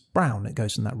turns brown. It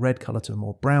goes from that red colour to a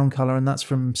more brown colour, and that's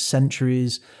from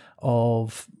centuries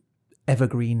of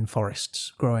evergreen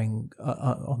forests growing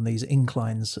on these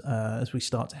inclines as we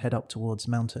start to head up towards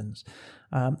mountains.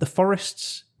 The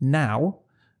forests now,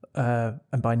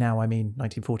 and by now I mean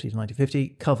 1940 to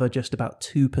 1950, cover just about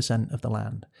 2% of the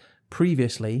land.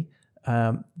 Previously,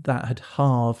 that had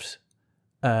halved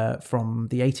from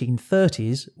the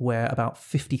 1830s, where about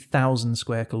 50,000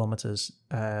 square kilometres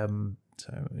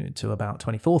to about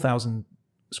 24,000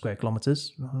 square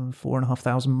kilometres,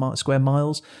 4,500 square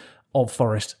miles of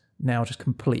forest, now just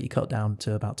completely cut down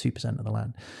to about 2% of the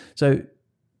land. So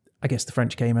I guess the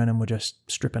French came in and were just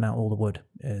stripping out all the wood,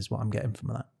 is what I'm getting from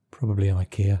that. Probably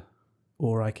IKEA.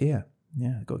 Or IKEA.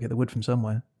 Yeah, got to get the wood from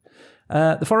somewhere.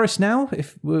 The forest now,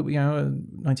 if we're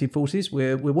 1940s,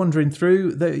 we're wandering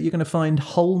through. You're going to find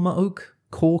holm oak,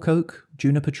 cork oak,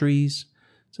 juniper trees.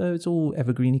 So it's all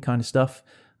evergreeny kind of stuff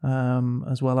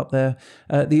as well up there.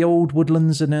 The old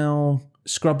woodlands are now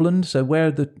scrubland. So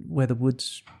where the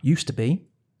woods used to be,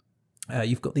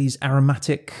 you've got these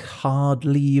aromatic,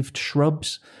 hard-leaved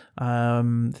shrubs,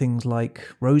 things like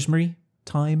rosemary,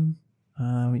 thyme.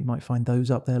 You might find those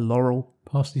up there. Laurel,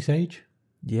 parsley, sage.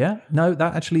 Yeah, no,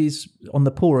 that actually is on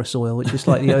the poorer soil, which is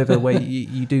slightly over where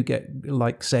you do get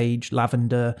like sage,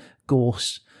 lavender,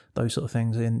 gorse, those sort of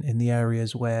things in the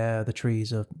areas where the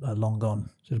trees are long gone.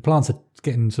 So the plants are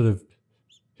getting sort of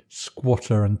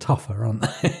squatter and tougher, aren't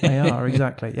they? They are,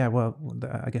 exactly. Yeah, well,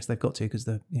 I guess they've got to because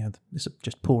it's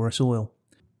just poorer soil.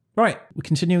 Right, we're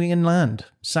continuing inland,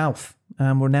 south,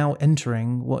 and we're now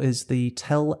entering what is the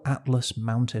Tell Atlas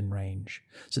mountain range.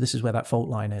 So this is where that fault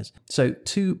line is. So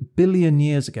 2 billion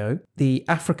years ago, the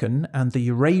African and the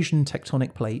Eurasian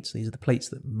tectonic plates, these are the plates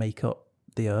that make up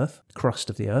the Earth, the crust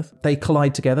of the Earth, they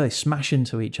collide together, they smash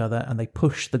into each other, and they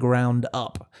push the ground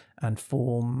up and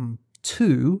form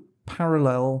 2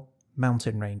 parallel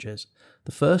mountain ranges.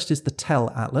 The first is the Tell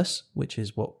Atlas, which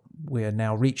is what we're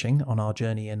now reaching on our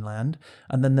journey inland.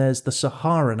 And then there's the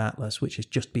Saharan Atlas, which is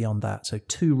just beyond that. So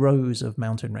 2 rows of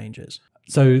mountain ranges.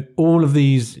 So all of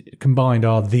these combined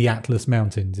are the Atlas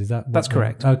Mountains, is that? That's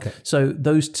correct. Okay. So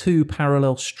those 2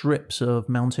 parallel strips of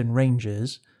mountain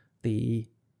ranges, the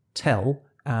Tell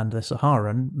and the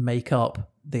Saharan, make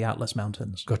up the Atlas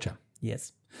Mountains. Gotcha.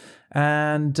 Yes.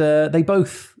 And they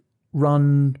both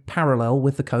run parallel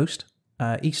with the coast,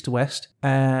 east to west,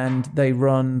 and they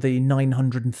run the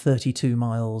 932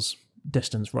 miles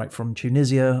distance right from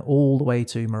Tunisia all the way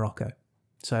to Morocco.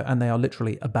 So, and they are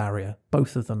literally a barrier,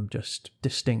 both of them just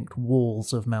distinct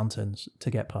walls of mountains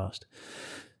to get past.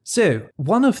 So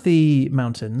one of the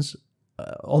mountains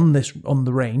on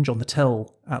the range, on the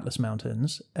Tell Atlas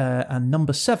Mountains, and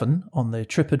number 7 on the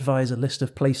TripAdvisor list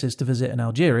of places to visit in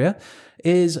Algeria,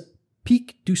 is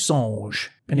Pic du Songe.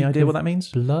 Any idea what that means?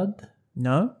 Blood?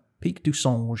 No. Pic du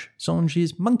Songe. Songe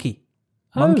is monkey.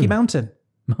 Monkey Mountain.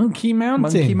 Monkey Mountain.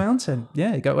 Monkey Mountain.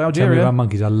 Yeah, you go to Algeria. Tell me about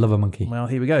monkeys. I love a monkey. Well,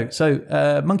 here we go.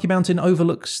 So, Monkey Mountain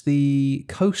overlooks the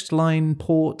coastline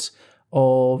port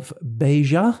of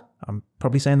Beja. I'm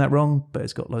probably saying that wrong, but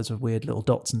it's got loads of weird little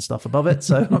dots and stuff above it,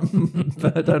 so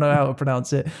I don't know how to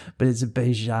pronounce it. But it's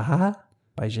Beja,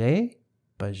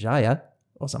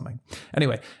 or something.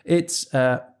 Anyway, it's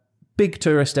Big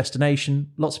tourist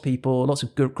destination, lots of people, lots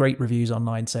of great reviews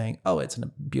online saying, oh, it's a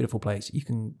beautiful place. You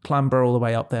can clamber all the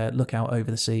way up there, look out over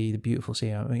the sea, the beautiful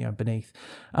sea beneath.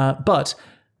 But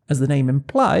as the name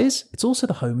implies, it's also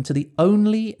the home to the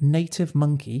only native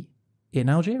monkey in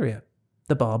Algeria,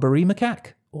 the Barbary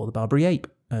macaque, or the Barbary ape,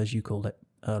 as you called it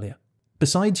earlier.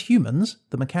 Besides humans,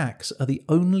 the macaques are the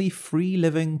only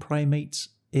free-living primates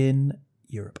in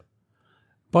Europe.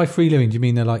 By free living, do you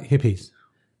mean they're like hippies?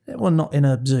 Well, not in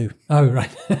a zoo. Oh, right.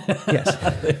 Yes.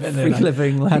 Free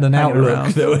living, like, had an outlook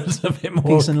around. that was a bit more...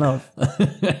 Peace and love.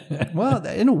 Well,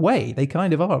 in a way, they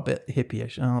kind of are a bit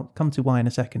hippie-ish. I'll come to why in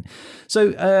a second.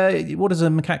 So what does a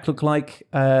macaque look like?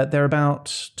 They're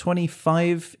about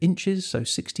 25 inches, so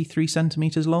 63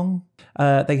 centimetres long.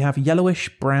 They have yellowish,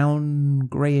 brown,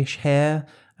 greyish hair,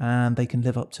 and they can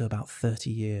live up to about 30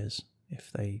 years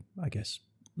if they, I guess,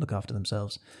 look after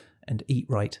themselves. And eat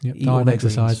right. Yep, Eat all their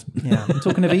exercise. greens. Yeah. And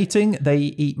talking of eating, they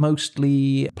eat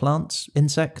mostly plants,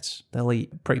 insects. They'll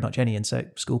eat pretty much any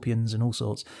insect, scorpions and all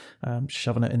sorts,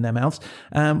 shoving it in their mouths.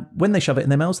 When they shove it in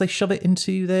their mouths, they shove it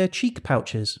into their cheek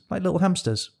pouches, like little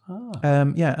hamsters.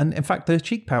 Yeah, and in fact, their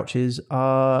cheek pouches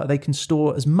they can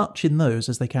store as much in those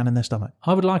as they can in their stomach.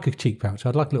 I would like a cheek pouch.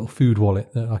 I'd like a little food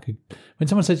wallet that I could... When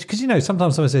someone says... Because,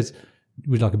 sometimes someone says,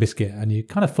 would you like a biscuit? And you're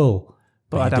kind of full.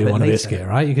 But I'd you have do it want a later. biscuit,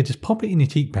 right? You could just pop it in your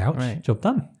cheek pouch. Right. Job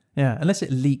done. Yeah, unless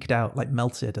it leaked out, like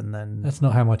melted, and then... That's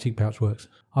not how my cheek pouch works.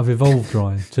 I've evolved,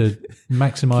 Ryan, to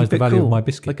maximise the value of my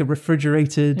biscuit. Like a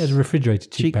refrigerated... Yeah, it's a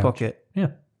refrigerated cheek pouch. pocket.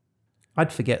 Yeah.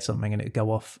 I'd forget something and it'd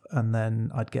go off, and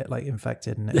then I'd get like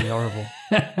infected and it'd be horrible.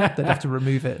 They'd have to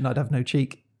remove it and I'd have no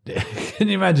cheek. Can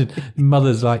you imagine?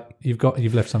 Mother's like,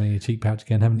 you've left something in your cheek pouch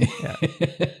again, haven't you? Yeah.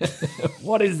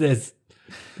 What is this?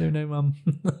 Don't know, Mum.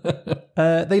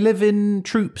 They live in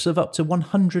troops of up to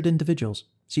 100 individuals.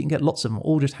 So you can get lots of them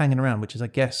all just hanging around, which is, I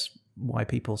guess, why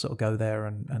people sort of go there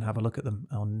and have a look at them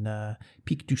on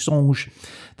Pic du Songe.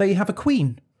 They have a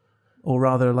queen, or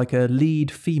rather like a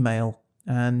lead female.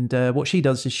 And what she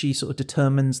does is she sort of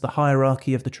determines the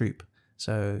hierarchy of the troop.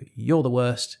 So you're the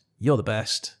worst, you're the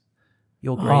best,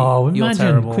 you're great, you're imagine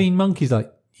terrible. Queen Monkey's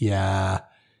like, yeah.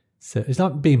 So it's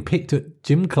like being picked at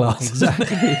gym class.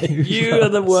 Exactly. You're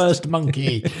the worst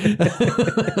monkey.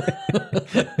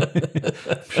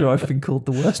 I'm sure I've been called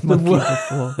the worst monkey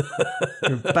before.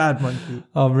 You're a bad monkey.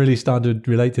 I'm really starting to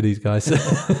relate to these guys.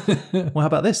 Well, how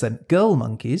about this then? Girl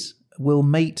monkeys will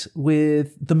mate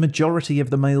with the majority of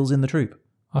the males in the troop.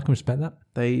 I can respect that.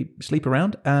 They sleep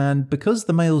around, and because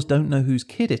the males don't know whose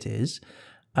kid it is,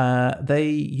 they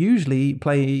usually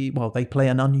play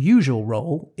an unusual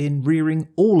role in rearing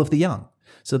all of the young.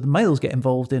 So the males get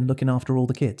involved in looking after all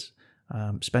the kids,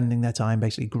 spending their time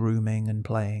basically grooming and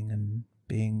playing and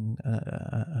being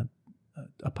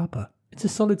a papa. It's a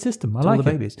solid system. I to like all the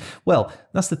it. babies. Well,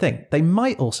 that's the thing. They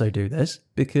might also do this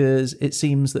because it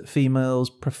seems that females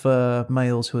prefer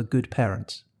males who are good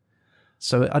parents.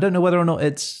 So I don't know whether or not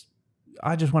it's,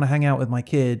 I just want to hang out with my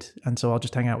kid, and so I'll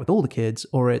just hang out with all the kids,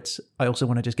 or it's, I also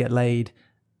want to just get laid,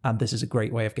 and this is a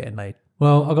great way of getting laid.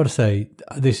 Well, I've got to say,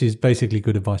 this is basically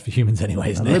good advice for humans anyway,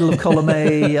 isn't it? A little of column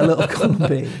A, a little of column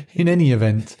B. In any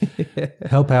event,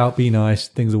 help out, be nice,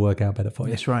 things will work out better for you.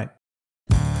 That's right.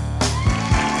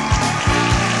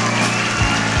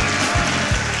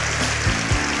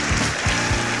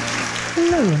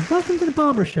 Hello and welcome to the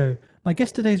Barbara Show. My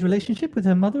guest today's relationship with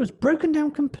her mother has broken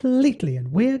down completely,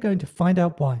 and we're going to find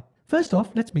out why. First off,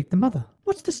 let's meet the mother.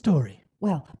 What's the story?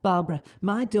 Well, Barbara,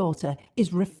 my daughter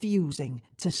is refusing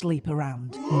to sleep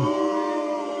around.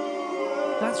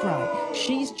 That's right.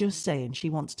 She's just saying she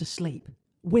wants to sleep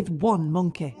with one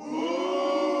monkey.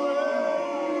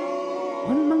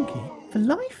 One monkey? For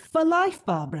life? For life,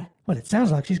 Barbara. Well, it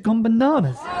sounds like she's gone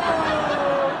bananas.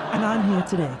 And I'm here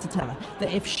today to tell her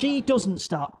that if she doesn't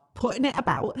start putting it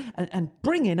about and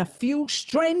bringing a few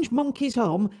strange monkeys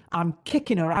home, I'm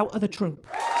kicking her out of the troop.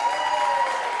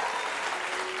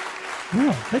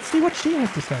 Well, let's see what she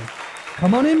has to say.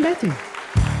 Come on in, Betty.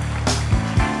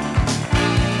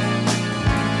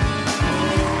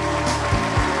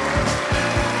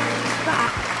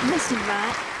 Listen,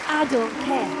 right, I don't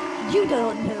care. You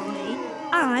don't know me.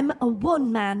 I'm a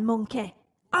one-man monkey.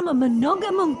 I'm a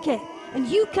monoga monkey. And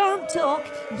you can't talk.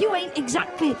 You ain't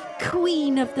exactly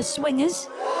queen of the swingers.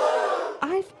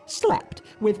 I've slept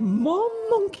with more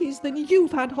monkeys than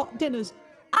you've had hot dinners.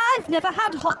 I've never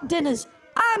had hot dinners.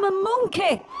 I'm a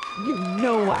monkey. You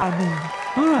know what I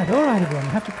mean. All right, everyone.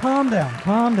 You have to calm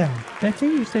down. Betty,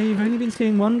 you say you've only been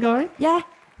seeing one guy? Yeah,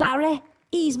 Barry.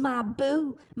 He's my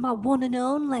boo. My one and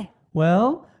only.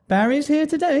 Well, Barry's here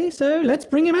today, so let's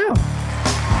bring him out.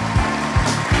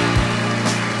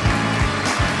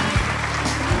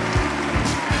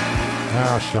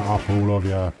 Now shut up, all of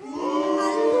you. I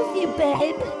love you,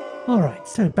 babe. All right,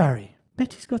 so Barry,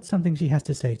 Betty's got something she has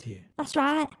to say to you. That's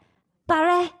right.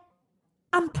 Barry,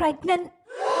 I'm pregnant.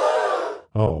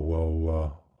 Oh,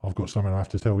 well, I've got something I have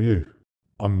to tell you.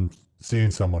 I'm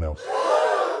seeing someone else.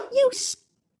 You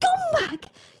scumbag!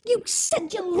 You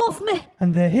said you love me.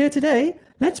 And they're here today.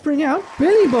 Let's bring out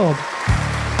Billy Bob.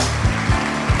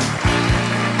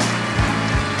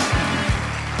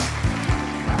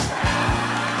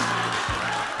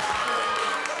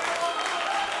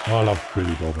 I love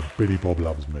Billy Bob, and Billy Bob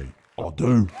loves me. I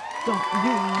do. Don't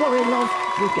you worry, love.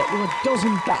 We'll get you a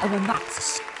dozen better than that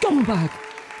scumbag.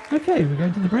 Okay, we're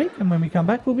going to the break, and when we come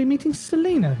back, we'll be meeting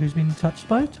Selena, who's been touched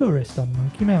by a tourist on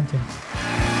Monkey Mountain.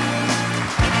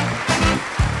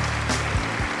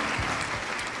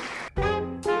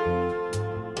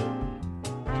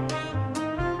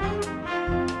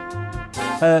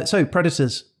 So,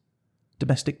 predators.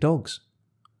 Domestic dogs.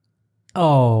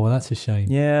 Oh, well, that's a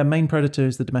shame. Yeah, main predator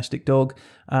is the domestic dog.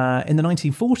 In the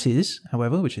 1940s,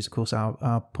 however, which is, of course,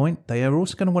 our point, they are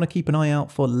also going to want to keep an eye out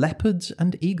for leopards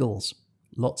and eagles.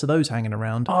 Lots of those hanging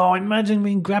around. Oh, imagine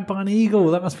being grabbed by an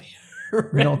eagle. That must be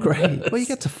Not great. Well, you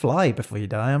get to fly before you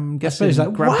die. I'm guessing it's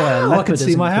like, grabbed by a wow, leopard I can see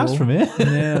isn't my house cool. from here.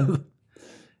 Yeah.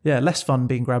 Yeah, less fun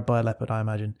being grabbed by a leopard, I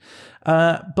imagine.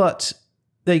 But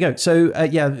there you go. So,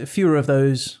 fewer of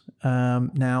those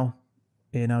now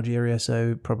in Algeria,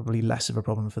 so probably less of a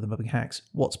problem for the macaques.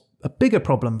 What's a bigger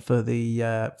problem for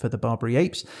the Barbary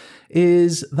apes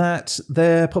is that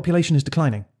their population is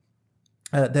declining.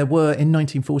 There were, in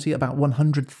 1940, about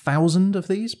 100,000 of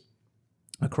these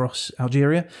across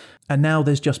Algeria, and now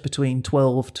there's just between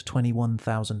 12 to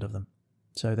 21,000 of them.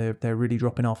 So they're really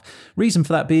dropping off. Reason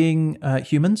for that being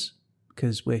humans,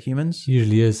 because we're humans.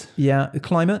 Usually is. Yeah,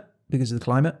 climate, because of the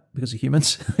climate, because of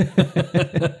humans.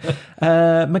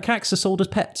 Macaques are sold as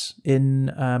pets in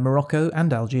Morocco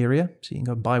and Algeria, so you can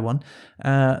go and buy one.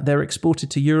 They're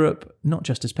exported to Europe, not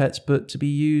just as pets, but to be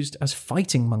used as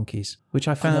fighting monkeys, which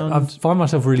I found... I find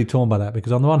myself really torn by that,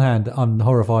 because on the one hand, I'm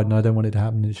horrified and I don't want it to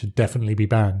happen. It should definitely be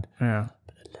banned. Yeah.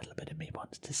 But a little bit of me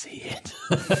wants to see it.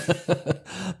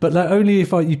 But like, only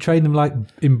if you train them like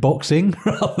in boxing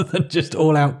rather than just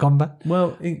all-out combat.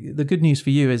 Well, the good news for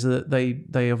you is that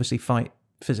they obviously fight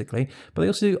physically, but they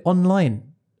also do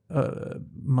online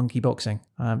monkey boxing.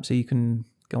 So you can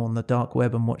go on the dark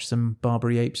web and watch some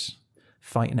Barbary apes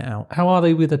fighting it out. How are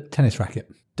they with a tennis racket?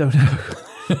 Don't know.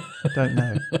 Don't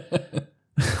know.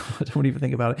 I don't even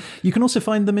think about it. You can also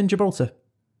find them in Gibraltar.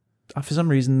 For some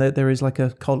reason, there is like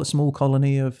a small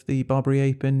colony of the Barbary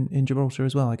ape in Gibraltar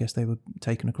as well. I guess they were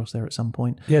taken across there at some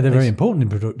point. Yeah, they're very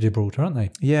important in Gibraltar, aren't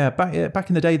they? Yeah, back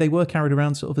in the day, they were carried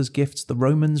around sort of as gifts. The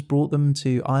Romans brought them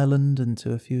to Ireland and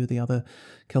to a few of the other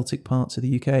Celtic parts of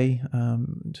the UK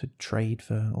to trade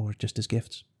for, or just as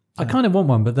gifts. I kind of want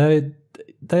one, but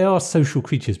they are social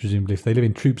creatures, presumably. If they live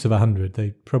in troops of 100,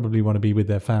 they probably want to be with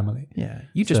their family. Yeah,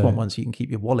 you just want one so you can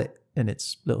keep your wallet in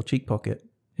its little cheek pocket.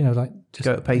 You know, like just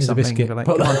go to pay here's a something. biscuit. Be like,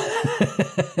 come on,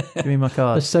 give me my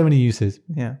card. There's so many uses.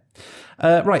 Yeah.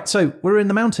 Right. So we're in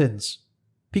the mountains.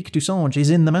 Pic du Sange is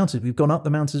in the mountains. We've gone up the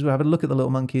mountains. We're having a look at the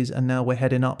little monkeys, and now we're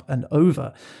heading up and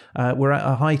over. We're at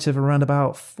a height of around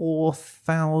about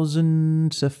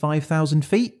 4,000 to 5,000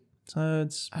 feet. So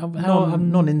it's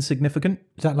non-insignificant.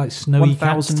 Is that like snowy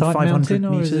cats type 1,500 mountain,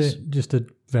 or is meters. it just a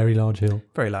very large hill?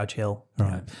 Very large hill.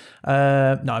 Right.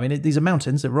 No, I mean, these are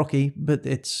mountains. They're rocky, but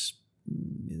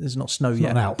there's not snow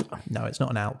yet. Not an Alp. No, it's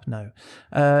not an Alp, no.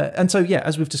 And so, yeah,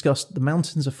 as we've discussed, the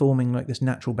mountains are forming like this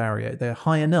natural barrier. They're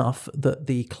high enough that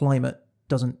the climate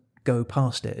doesn't go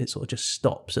past it. It sort of just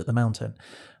stops at the mountain,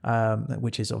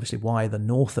 which is obviously why the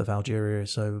north of Algeria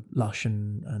is so lush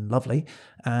and lovely.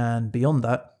 And beyond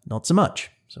that, not so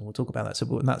much. So we'll talk about that.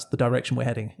 So that's the direction we're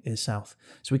heading, is south.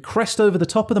 So we crest over the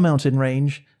top of the mountain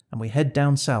range and we head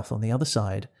down south on the other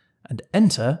side and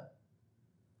enter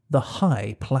the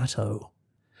high plateau.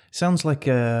 Sounds like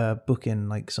a book in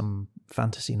like some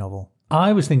fantasy novel.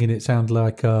 I was thinking it sounded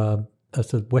like a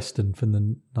sort of western from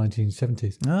the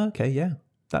 1970s. Okay, yeah.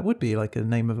 That would be like a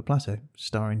name of a plateau,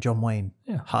 starring John Wayne.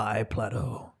 Yeah. High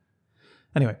Plateau.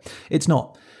 Anyway, it's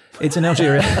not. It's in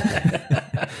Algeria.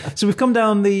 So we've come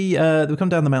down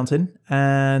the mountain,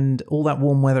 and all that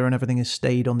warm weather and everything has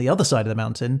stayed on the other side of the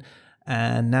mountain.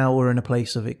 And now we're in a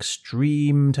place of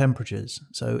extreme temperatures.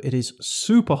 So it is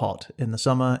super hot in the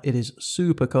summer, it is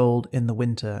super cold in the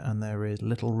winter, and there is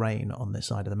little rain on this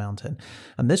side of the mountain.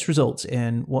 And this results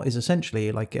in what is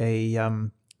essentially like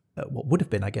what would have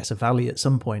been, I guess, a valley at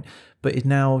some point, but is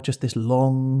now just this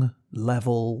long,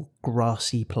 level,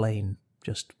 grassy plain,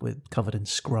 just covered in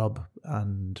scrub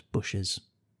and bushes.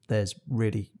 There's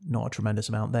really not a tremendous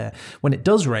amount there. When it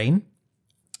does rain,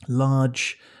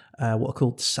 large, what are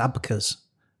called sabkas.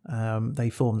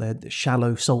 They form the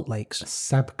shallow salt lakes.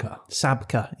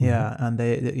 Sabka, yeah, and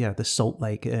the salt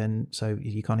lake, and so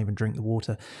you can't even drink the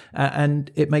water,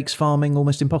 and it makes farming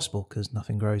almost impossible because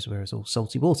nothing grows where it's all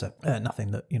salty water.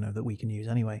 Nothing that that we can use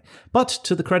anyway. But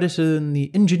to the credit and the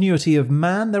ingenuity of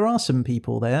man, there are some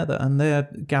people there and they're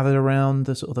gathered around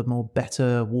the sort of the more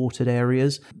better watered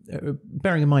areas.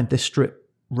 Bearing in mind this strip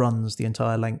runs the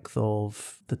entire length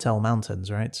of the Tell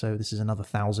Mountains, right? So this is another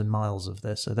 1,000 miles of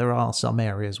this. So there are some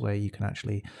areas where you can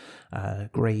actually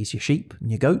graze your sheep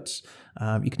and your goats.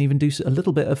 You can even do a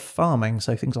little bit of farming.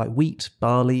 So things like wheat,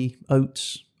 barley,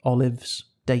 oats, olives,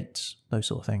 dates, those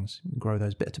sort of things. You can grow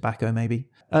those, bit of tobacco maybe.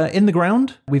 In the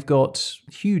ground, we've got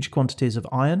huge quantities of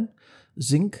iron,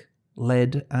 zinc,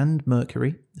 lead and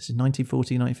mercury. This is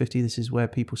 1940, 1950. This is where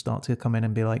people start to come in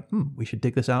and be like, we should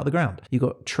dig this out of the ground. You've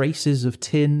got traces of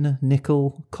tin,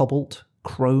 nickel, cobalt,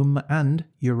 chrome and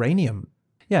uranium.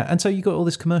 Yeah, and so you've got all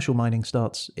this commercial mining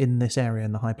starts in this area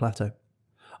in the high plateau.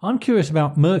 I'm curious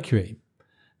about mercury,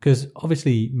 because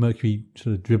obviously mercury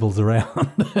sort of dribbles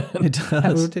around. It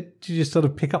does. Did you just sort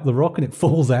of pick up the rock and it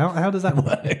falls out? How does that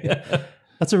work?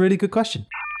 That's a really good question.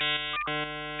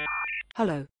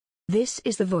 Hello. This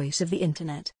is the voice of the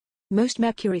internet. Most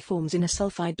mercury forms in a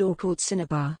sulfide ore called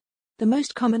cinnabar. The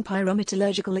most common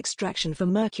pyrometallurgical extraction for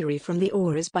mercury from the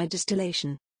ore is by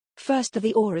distillation. First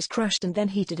the ore is crushed and then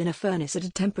heated in a furnace at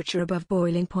a temperature above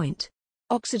boiling point.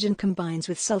 Oxygen combines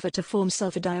with sulfur to form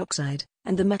sulfur dioxide,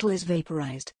 and the metal is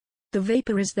vaporized. The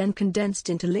vapor is then condensed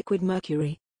into liquid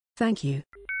mercury. Thank you.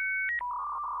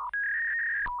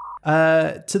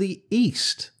 To the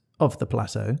east of the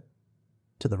plateau,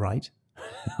 to the right.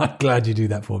 I'm glad you do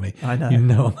that for me. I know. You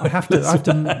know I have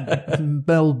to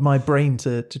meld my brain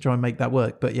to try and make that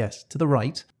work. But yes, to the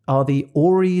right are the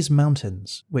Auries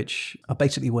Mountains, which are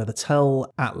basically where the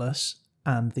Tell Atlas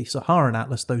and the Saharan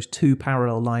Atlas, those two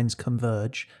parallel lines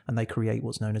converge and they create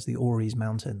what's known as the Auries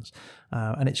Mountains.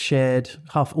 And it's shared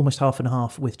almost half and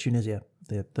half with Tunisia.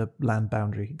 The land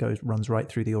boundary runs right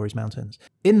through the Auries Mountains.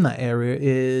 In that area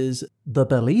is the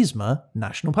Belisma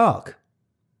National Park.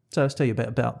 So let's tell you a bit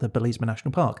about the Belisma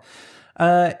National Park.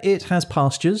 It has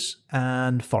pastures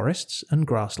and forests and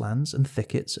grasslands and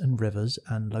thickets and rivers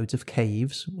and loads of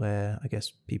caves where I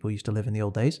guess people used to live in the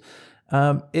old days.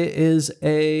 It is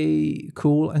a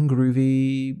cool and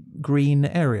groovy green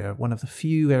area, one of the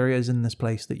few areas in this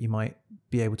place that you might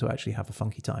be able to actually have a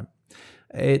funky time.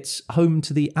 It's home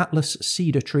to the Atlas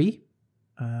cedar tree,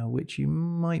 which you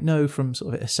might know from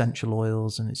sort of essential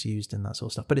oils, and it's used in that sort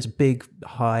of stuff. But it's a big,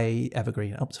 high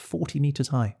evergreen, up to 40 meters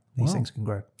high. These things can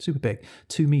grow. Super big.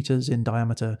 2 meters in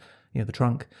diameter, the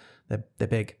trunk. They're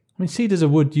big. I mean, cedars are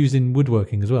wood used in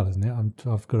woodworking as well, isn't it?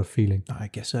 I've got a feeling. I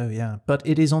guess so, yeah. But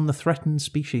it is on the threatened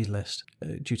species list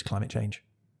due to climate change,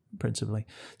 principally.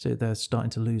 So they're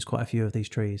starting to lose quite a few of these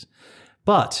trees.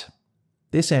 But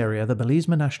this area, the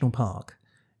Belisma National Park,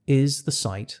 is the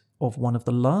site of one of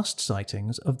the last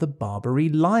sightings of the Barbary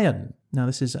lion. Now,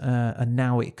 this is a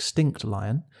now extinct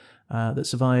lion that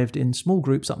survived in small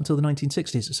groups up until the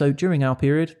 1960s. So during our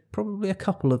period, probably a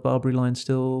couple of Barbary lions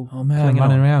still running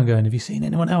around going, have you seen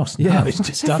anyone else? No, Yeah, it's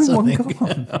just us, I think.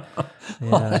 gone.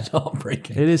 Oh, it's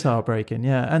heartbreaking. It is heartbreaking,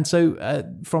 yeah. And so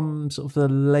from sort of the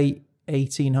late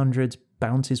 1800s,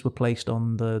 bounties were placed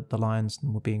on the lions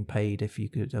and were being paid if you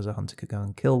could, as a hunter, could go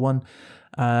and kill one.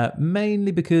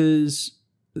 Mainly because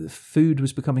food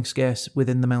was becoming scarce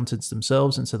within the mountains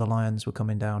themselves, and so the lions were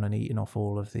coming down and eating off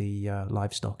all of the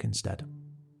livestock instead.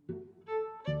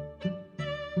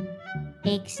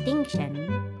 Extinction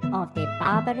of the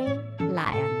Barbary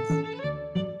lions.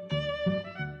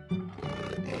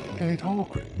 Hey,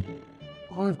 Tarquin,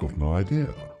 I've got an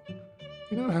idea.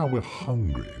 You know how we're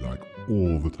hungry, like,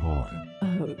 all the time?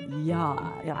 Oh,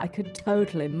 yeah, I could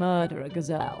totally murder a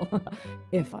gazelle.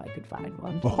 If I could find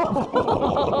one.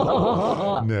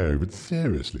 No, but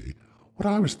seriously, what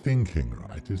I was thinking,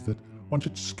 right, is that one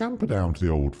should scamper down to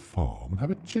the old farm and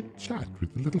have a chit-chat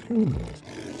with the little humans.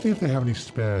 See if they have any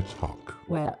spare tuck.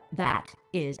 Well, that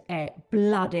is a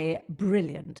bloody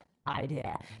brilliant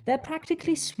idea. They're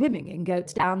practically swimming in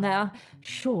goats down there.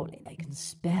 Surely they can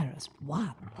spare us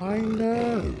one. I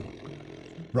know.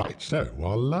 Right, so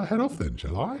I'll head off then,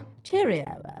 shall I?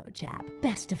 Cheerio, old chap.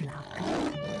 Best of luck.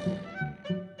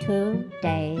 2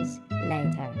 days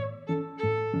later.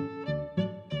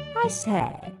 I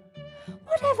say,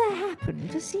 whatever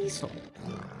happened to Cecil?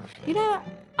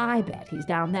 I bet he's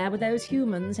down there with those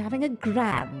humans having a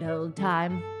grand old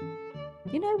time.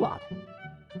 You know what?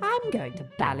 I'm going to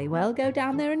Ballywell go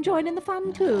down there and join in the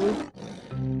fun too.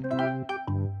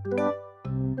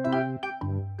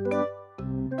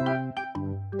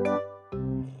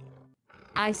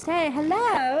 I say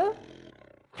hello.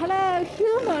 Hello,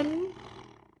 human.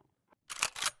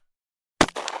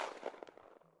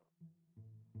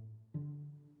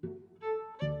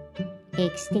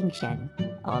 Extinction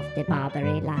of the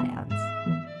Barbary lions.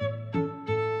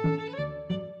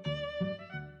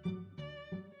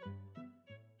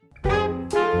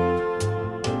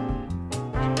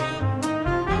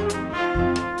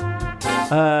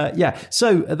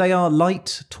 So they are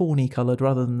light tawny coloured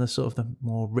rather than the sort of the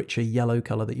more richer yellow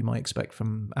colour that you might expect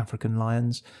from African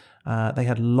lions. They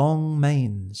had long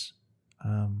manes,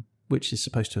 which is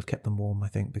supposed to have kept them warm, I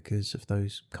think, because of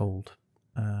those the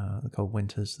cold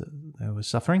winters that they were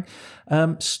suffering.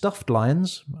 Stuffed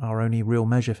lions, our only real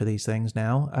measure for these things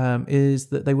now, is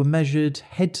that they were measured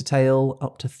head to tail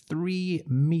up to 3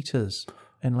 meters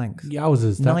in length.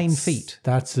 Yowzers. 9 feet.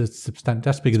 That's a substantial.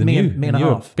 That's bigger than me you. and a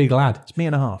You're half. a big lad. It's me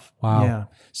and a half. Wow. Yeah.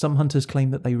 Some hunters claim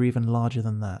that they were even larger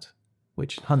than that,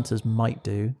 which hunters might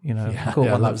do. Yeah, caught one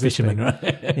like that was this fishermen,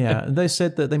 big. right? Yeah. They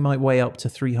said that they might weigh up to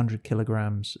 300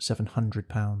 kilograms, 700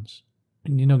 pounds.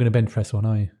 And you're not going to bench press one,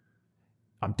 are you?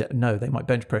 No, they might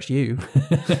bench press you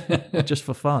just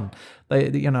for fun.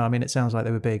 It sounds like they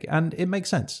were big, and it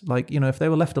makes sense. Like, if they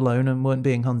were left alone and weren't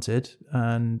being hunted,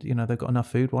 and they've got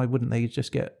enough food, why wouldn't they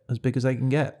just get as big as they can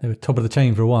get? They were top of the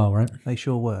chain for a while, right? They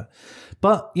sure were.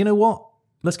 But you know what?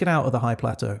 Let's get out of the high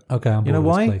plateau. Okay, I'm bored of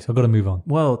why? this place. I've got to move on.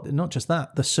 Well, not just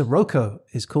that. The Sirocco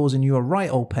is causing you a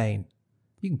right old pain.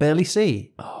 You can barely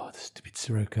see. Oh, the stupid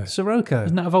Sirocco. Sirocco.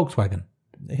 Isn't that a Volkswagen?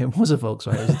 It was a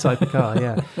Volkswagen. It was a type of car,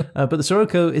 yeah. But the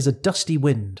Sirocco is a dusty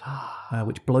wind,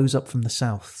 which blows up from the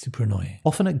south. Super annoying.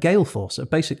 Often at gale force. So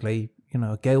basically,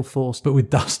 a gale force, But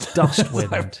with dust. dust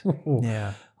wind.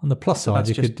 Yeah. On the plus side,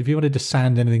 that's if you wanted to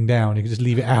sand anything down, you could just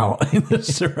leave it out in the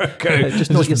Sirocco. Just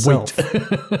not yourself.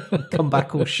 wait. Come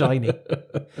back all shiny.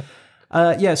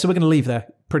 So we're going to leave there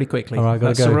pretty quickly. All right,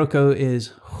 gotta go. Sirocco is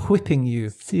whipping you.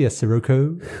 See ya,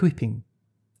 Sirocco. Whipping.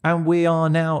 And we are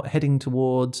now heading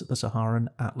towards the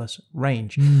Saharan Atlas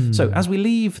Range. So as we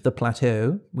leave the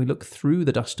plateau, we look through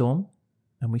the dust storm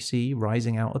and we see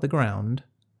rising out of the ground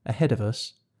ahead of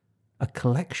us a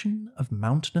collection of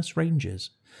mountainous ranges.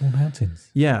 More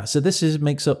mountains. Yeah, so this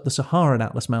makes up the Saharan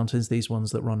Atlas Mountains, these ones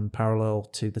that run parallel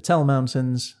to the Tell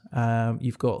Mountains.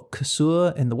 You've got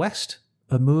Kusur in the west,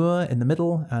 Amur in the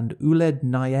middle, and Ouled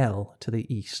Nael to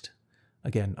the east.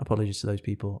 Again, apologies to those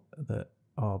people that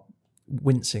are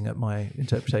wincing at my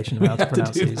interpretation of how to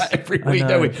pronounce do these. that every week,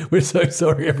 don't we? We're so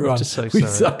sorry, everyone. Just so we sorry.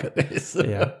 suck at this.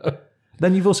 Yeah.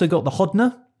 Then you've also got the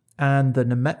Hodna and the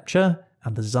Nemepcha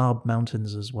and the Zab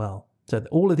Mountains as well. So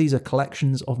all of these are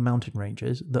collections of mountain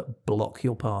ranges that block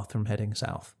your path from heading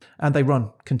south. And they run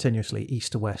continuously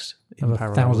east to west in Have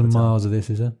parallel. 1,000 with the miles of this,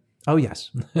 is there? Oh,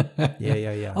 yes.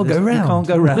 Yeah. I'll go round. You can't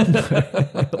go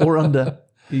round or under.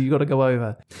 You got to go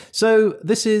over. So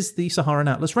this is the Saharan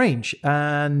Atlas Range,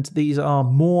 and these are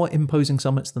more imposing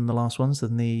summits than the last ones,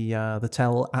 than the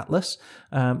Tell Atlas.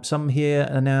 Some here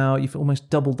are now, you've almost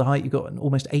doubled the height. You've got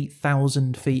almost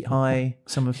 8,000 feet high.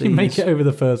 Some of these. You make it over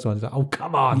the first one. It's like, oh,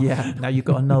 come on. Yeah, now you've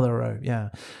got another row,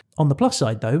 yeah. On the plus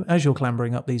side, though, as you're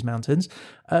clambering up these mountains,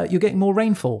 you're getting more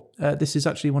rainfall. This is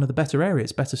actually one of the better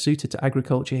areas, better suited to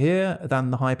agriculture here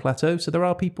than the high plateau. So there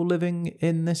are people living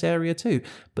in this area too,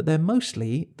 but they're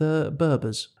mostly the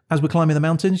Berbers. As we're climbing the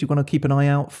mountains, you want to keep an eye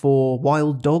out for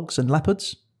wild dogs and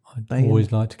leopards. I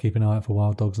always like to keep an eye out for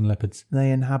wild dogs and leopards.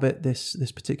 They inhabit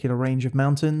this particular range of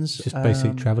mountains. It's just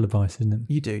basic travel advice, isn't it?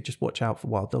 You do. Just watch out for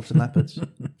wild dogs and leopards.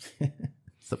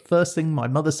 It's the first thing my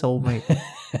mother told me.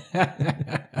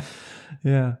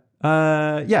 Yeah.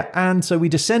 And so we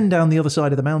descend down the other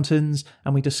side of the mountains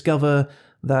and we discover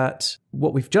that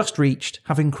what we've just reached,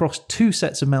 having crossed 2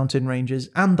 sets of mountain ranges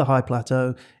and the high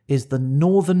plateau, is the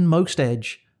northernmost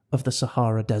edge of the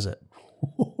Sahara Desert.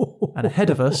 And ahead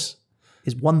of us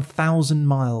is 1,000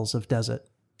 miles of desert,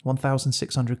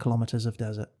 1,600 kilometers of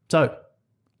desert. So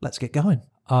let's get going.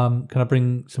 Can I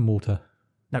bring some water?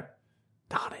 No.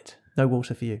 Darn it. No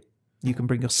water for you. You can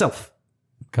bring yourself.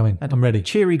 Come in. And I'm ready.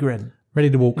 Cheery grin. Ready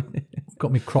to walk.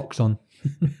 Got me Crocs on.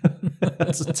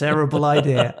 That's a terrible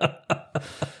idea.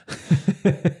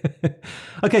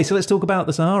 Okay, so let's talk about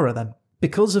the Sahara then.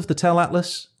 Because of the Tell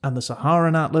Atlas and the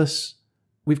Saharan Atlas,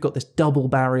 we've got this double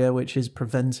barrier which is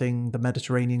preventing the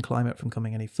Mediterranean climate from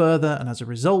coming any further, and as a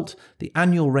result, the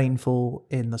annual rainfall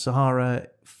in the Sahara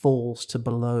falls to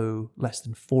below less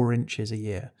than 4 inches a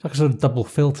year. It's like a sort of double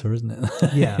filter, isn't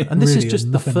it? Yeah, and this Really is just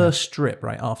the nothing first strip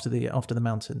right after the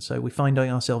mountain. So we find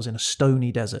ourselves in a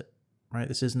stony desert. Right,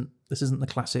 this isn't the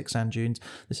classic sand dunes.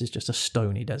 This is just a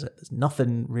stony desert. There's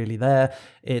nothing really there.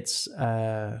 It's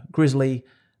grizzly.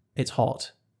 It's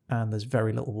hot. and there's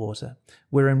very little water.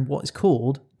 We're in what is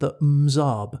called the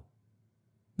Mzab.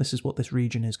 This is what this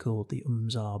region is called, the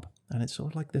Mzab. And it's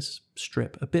sort of like this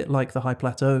strip, a bit like the High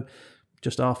Plateau,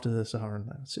 just after the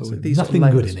Saharan. These nothing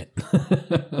good in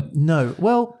it. No.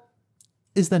 Well,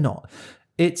 is there not?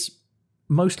 It's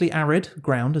mostly arid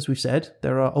ground, as we've said.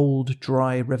 There are old,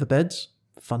 dry riverbeds.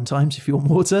 Fun times if you want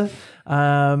water.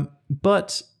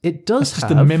 But it does have...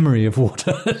 just the memory of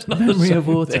water. Memory of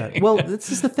water. Well,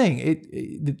 this is the thing.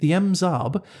 The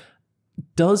Mzab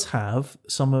does have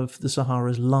some of the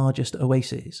Sahara's largest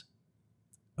oases.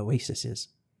 Oases?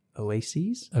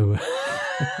 Oh.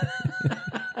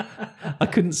 I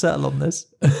couldn't settle on this.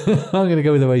 I'm going to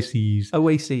go with oases.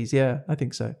 Oases, yeah, I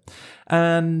think so.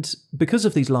 And because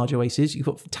of these large oases, you've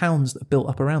got towns that are built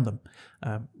up around them.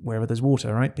 Wherever there's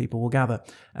water, right, people will gather.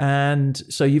 And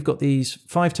so you've got these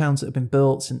 5 towns that have been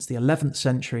built since the 11th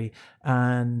century,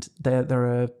 and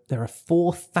there are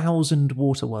 4,000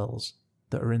 water wells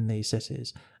that are in these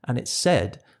cities. And it's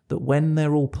said that when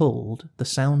they're all pulled, the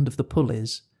sound of the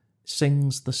pulleys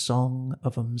sings the song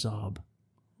of Mzab.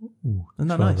 Ooh, isn't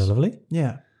that nice? Lovely.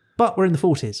 Yeah. But we're in the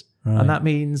 40s, and that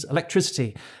means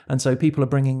electricity. And so people are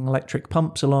bringing electric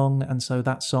pumps along, and so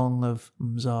that song of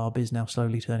Mzab is now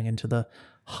slowly turning into the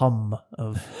hum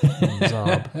of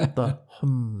Mzab. The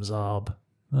Mzab.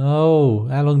 Oh,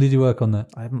 how long did you work on that?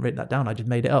 I haven't written that down. I just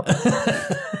made it up.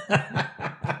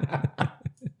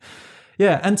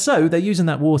 Yeah, and so they're using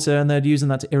that water, and they're using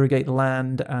that to irrigate the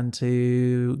land and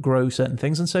to grow certain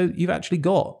things. And so you've actually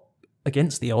got,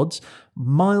 against the odds,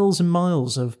 miles and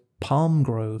miles of palm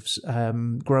groves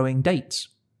growing dates,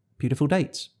 beautiful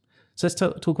dates. So let's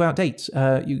talk about dates.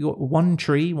 You got one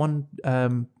tree, one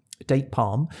date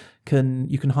palm,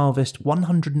 you can harvest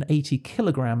 180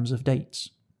 kilograms of dates.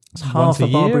 It's half a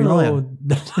Barbary lion.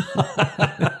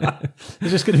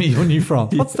 It's just going to be your new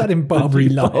France. What's that in Barbary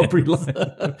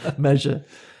lion measure?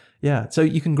 Yeah, so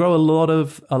you can grow a lot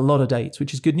of dates,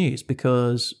 which is good news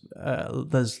because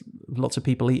there's lots of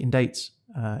people eating dates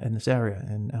in this area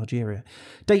in Algeria.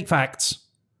 Date facts.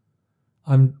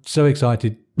 I'm so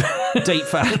excited. Date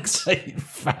facts. Date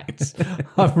facts.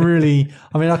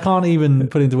 I can't even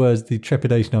put into words the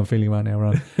trepidation I'm feeling right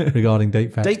now regarding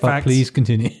date facts. Facts. Please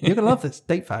continue. You're going to love this.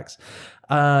 Date facts.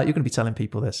 You're going to be telling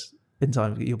people this in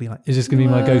time. You'll be like, is this going to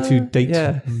be my go-to date?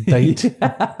 Yeah.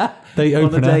 Date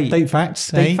opener. Date facts.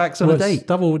 Date facts on a date.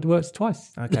 Double works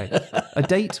twice. Okay.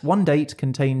 One date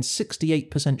contains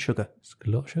 68% sugar. It's a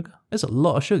lot of sugar. There's a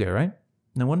lot of sugar, right?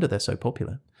 No wonder they're so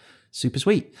popular. Super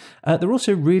sweet. They're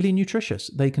also really nutritious.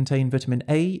 They contain vitamin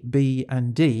A, B,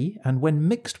 and D, and when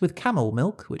mixed with camel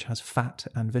milk, which has fat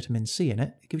and vitamin C in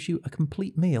it, it gives you a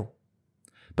complete meal.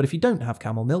 But if you don't have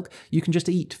camel milk, you can just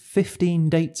eat 15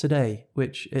 dates a day,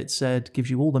 which it said gives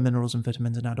you all the minerals and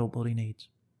vitamins an adult body needs.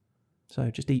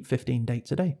 So just eat 15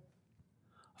 dates a day.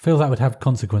 I feel that would have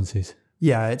consequences.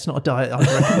 Yeah, it's not a diet I'd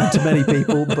recommend to many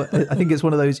people, but I think it's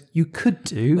one of those you could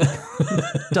do.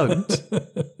 Don't.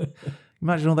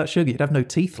 Imagine all that sugar. You'd have no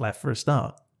teeth left for a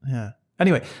start. Yeah.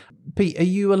 Anyway, Pete, are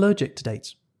you allergic to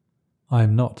dates? I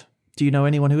am not. Do you know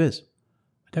anyone who is?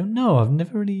 I don't know. I've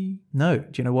never really... No. Do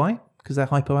you know why? Because they're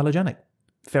hypoallergenic.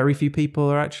 Very few people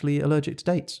are actually allergic to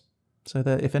dates. So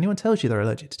that if anyone tells you they're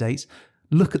allergic to dates,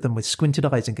 look at them with squinted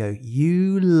eyes and go,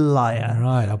 you liar.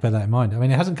 Right, I'll bear that in mind. I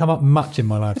mean, it hasn't come up much in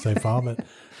my life so far, but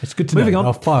it's good to Moving know. on.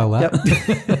 I'll file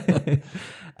that.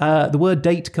 Yep. The word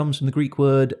date comes from the Greek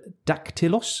word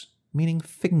daktylos, meaning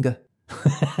finger.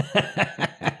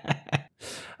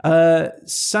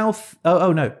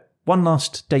 One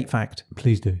last date fact.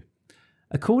 Please do.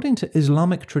 According to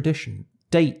Islamic tradition,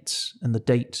 dates and the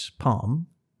date palm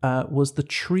was the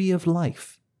tree of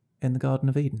life in the Garden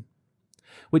of Eden.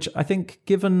 Which I think,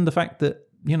 given the fact that,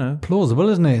 plausible,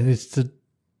 isn't it?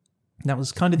 That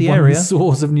was kind of the area.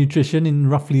 Source of nutrition in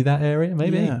roughly that area,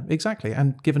 maybe. Yeah, exactly.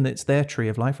 And given that it's their tree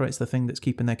of life, right? It's the thing that's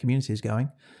keeping their communities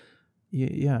going.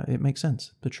 Yeah, it makes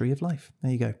sense. The tree of life.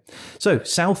 There you go. So,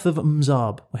 south of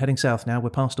Mzab. We're heading south now. We're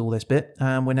past all this bit.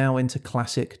 And we're now into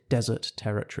classic desert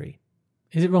territory.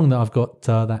 Is it wrong that I've got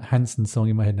that Hanson song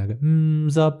in my head now? I go,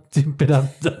 Mzab,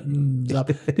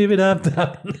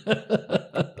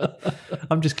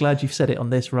 I'm just glad you've said it on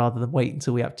this rather than wait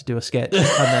until we have to do a sketch and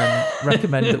then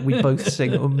recommend that we both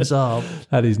sing Mzab.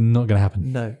 That is not going to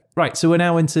happen. No. Right, so we're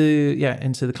now into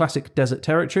the classic desert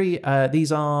territory.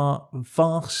 These are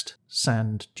vast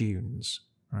sand dunes,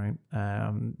 right?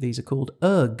 These are called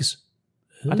ergs.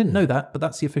 I didn't know that, but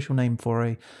that's the official name for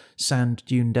a sand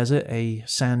dune desert, a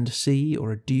sand sea,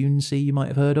 or a dune sea you might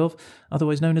have heard of,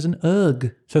 otherwise known as an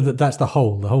erg. So that's the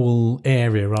whole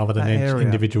area rather than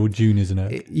individual dune is an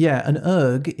erg. Yeah, an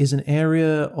erg is an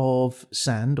area of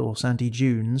sand or sandy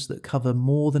dunes that cover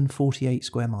more than 48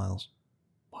 square miles.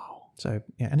 Wow. So,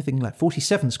 yeah, anything like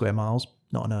 47 square miles,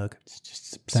 not an erg. It's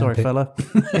just Sorry, fella.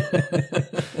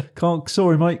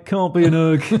 Sorry, mate. Can't be an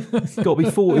erg. It's got to be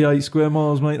 48 square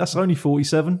miles, mate. That's only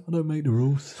 47. I don't make the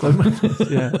rules.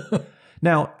 Yeah.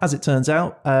 Now, as it turns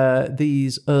out,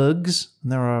 these ergs,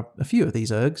 and there are a few of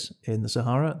these ergs in the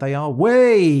Sahara, they are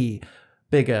way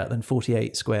bigger than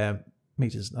 48 square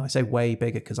meters. I say way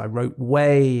bigger because I wrote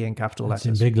way in capital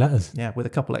letters. In big letters. Yeah, with a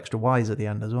couple extra Y's at the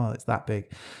end as well. It's that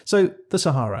big. So the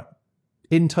Sahara,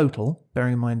 in total,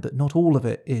 bearing in mind that not all of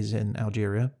it is in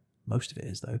Algeria, most of it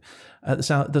is though,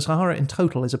 the Sahara in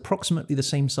total is approximately the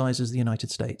same size as the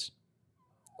United States.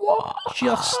 What?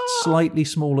 Just slightly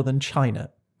smaller than China.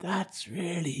 That's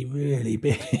really, really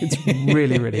big. It's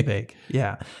really, really big.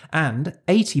 Yeah. And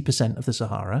 80% of the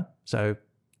Sahara, so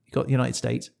you've got the United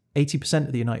States, 80%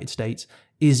 of the United States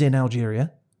is in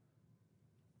Algeria,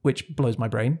 which blows my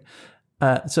brain.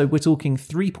 So we're talking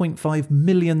 3.5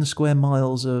 million square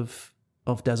miles of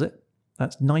desert.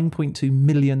 That's 9.2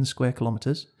 million square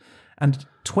kilometers. And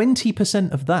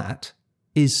 20% of that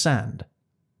is sand.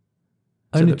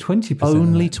 Only 20%?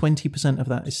 Only 20% of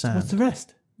that is sand. What's the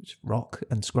rest? It's rock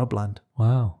and scrubland.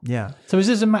 Wow. Yeah. So is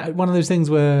this one of those things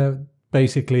where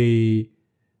basically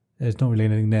there's not really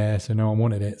anything there, so no one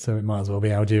wanted it, so it might as well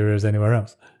be Algeria as anywhere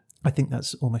else? I think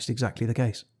that's almost exactly the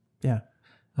case. Yeah.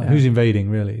 Who's invading,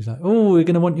 really? It's like, oh, we're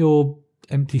going to want your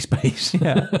empty space.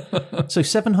 Yeah. So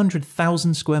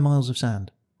 700,000 square miles of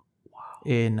sand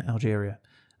in Algeria,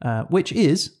 which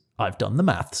is, I've done the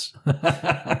maths,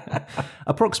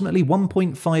 approximately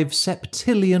 1.5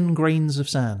 septillion grains of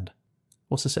sand.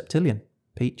 What's a septillion?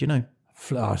 Pete, do you know?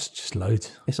 Oh, it's just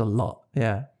loads. It's a lot.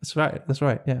 Yeah, that's right. That's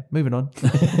right. Yeah, moving on.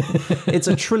 It's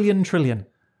a trillion,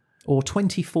 or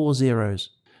 24 zeros.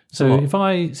 So if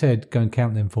I said, go and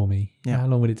count them for me, how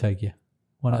long would it take you?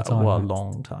 One at a time? Well, a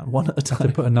long time. One at a time.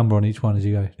 To put a number on each one as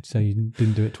you go, so you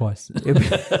didn't do it twice.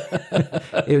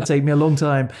 It would take me a long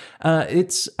time.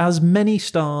 It's as many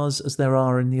stars as there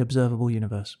are in the observable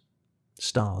universe.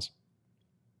 Stars.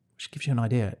 Which gives you an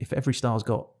idea. If every star's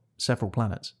got several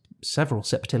planets, several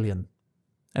septillion.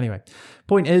 Anyway,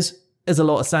 point is, there's a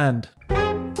lot of sand.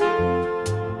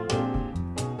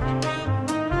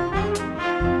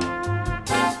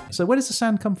 So where does the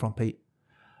sand come from, Pete?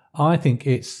 I think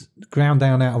it's ground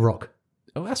down out of rock.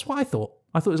 Oh, that's what I thought.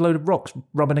 I thought it was a load of rocks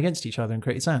rubbing against each other and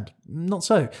created sand. Not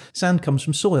so. Sand comes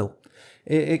from soil.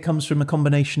 It comes from a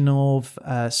combination of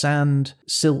sand,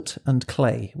 silt, and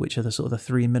clay, which are the sort of the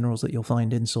three minerals that you'll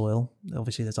find in soil.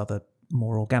 Obviously, there's other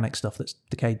more organic stuff that's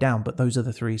decayed down, but those are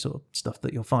the three sort of stuff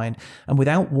that you'll find. And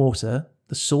without water,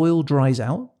 the soil dries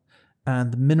out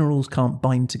and the minerals can't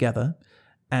bind together.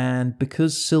 And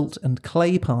because silt and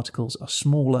clay particles are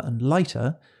smaller and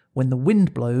lighter, when the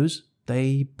wind blows,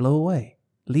 they blow away,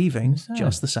 leaving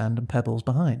just the sand and pebbles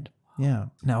behind. Yeah.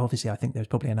 Now, obviously, I think there's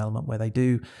probably an element where they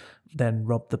do then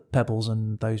rob the pebbles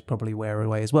and those probably wear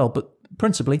away as well. But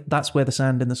principally, that's where the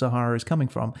sand in the Sahara is coming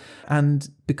from. And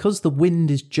because the wind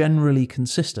is generally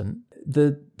consistent,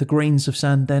 the grains of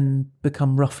sand then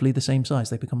become roughly the same size.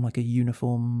 They become like a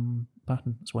uniform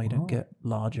pattern. That's why you don't get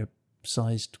larger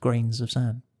sized grains of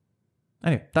sand.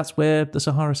 Anyway, that's where the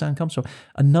Sahara sand comes from.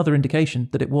 Another indication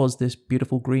that it was this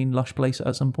beautiful green lush place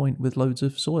at some point with loads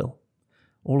of soil.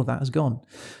 All of that has gone.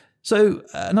 So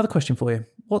another question for you.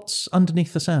 What's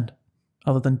underneath the sand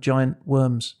other than giant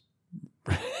worms?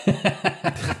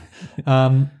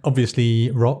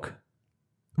 Obviously rock.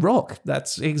 Rock,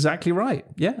 that's exactly right.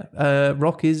 Yeah,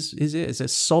 rock is a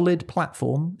solid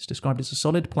platform. It's described as a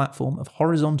solid platform of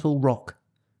horizontal rock.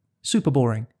 Super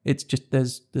boring. It's just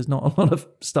there's not a lot of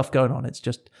stuff going on. It's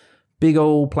just big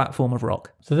old platform of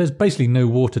rock. So there's basically no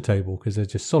water table because there's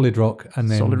just solid rock and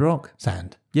then solid rock,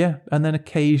 sand. Yeah, and then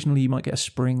occasionally you might get a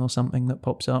spring or something that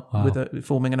pops up with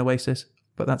forming an oasis,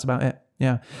 but that's about it.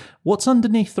 Yeah. What's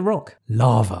underneath the rock?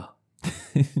 Lava.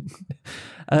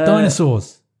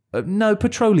 Dinosaurs. No,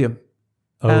 petroleum.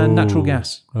 And natural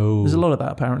gas. Oh. There's a lot of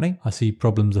that apparently. I see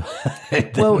problems.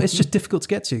 Well, it's just difficult to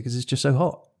get to because it's just so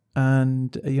hot.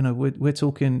 And, you know, we're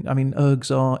talking, I mean, ergs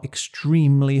are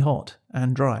extremely hot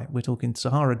and dry. We're talking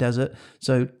Sahara Desert.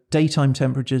 So daytime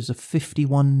temperatures of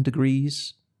 51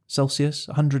 degrees Celsius,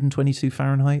 122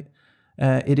 Fahrenheit.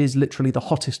 It is literally the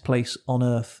hottest place on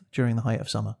Earth during the height of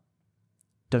summer.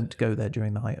 Don't go there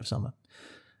during the height of summer.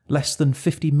 Less than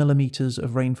 50 millimeters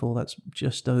of rainfall. That's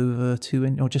just over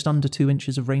or just under 2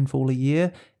 inches of rainfall a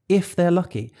year. If they're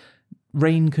lucky,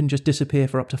 rain can just disappear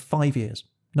for up to 5 years.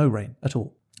 No rain at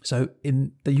all. So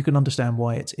you can understand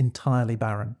why it's entirely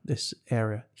barren, this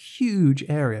area. Huge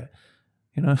area.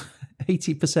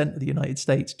 80% of the United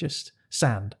States, just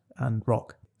sand and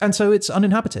rock. And so it's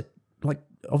uninhabited. Like,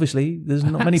 obviously, there's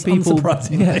not many people.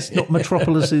 Yes, not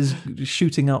metropolises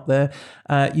shooting up there.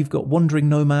 You've got wandering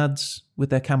nomads with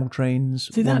their camel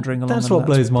trains wandering along. That's what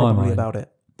blows my mind about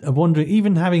it.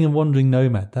 Even having a wandering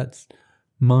nomad, that's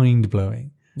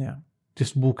mind-blowing. Yeah.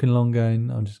 Just walking along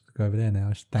going, I'll just go over there now.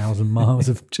 It's 1,000 miles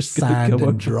of just sand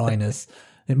and dryness.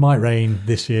 It might rain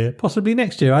this year, possibly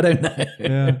next year. I don't know.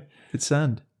 Yeah, it's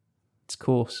sand. It's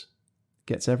coarse.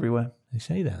 Gets everywhere. They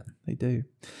say that. They do.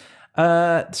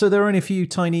 So there are only a few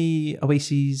tiny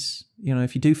oases.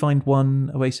 If you do find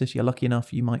one oasis, you're lucky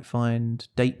enough, you might find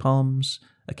date palms,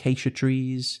 acacia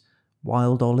trees,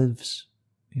 wild olives.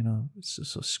 It's a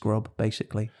sort of scrub,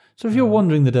 basically. So if you're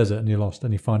wandering the desert and you're lost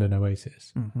and you find an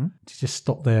oasis, you just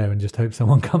stop there and just hope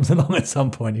someone comes along at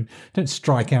some point. You don't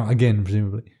strike out again,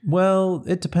 presumably. Well,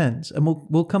 it depends, and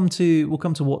we'll come to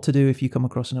what to do if you come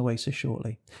across an oasis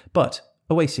shortly. But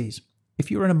oases. If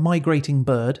you're in a migrating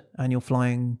bird and you're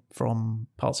flying from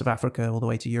parts of Africa all the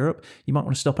way to Europe, you might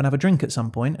want to stop and have a drink at some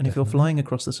point. And if you're flying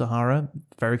across the Sahara,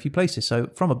 very few places.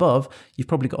 So from above, you've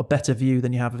probably got a better view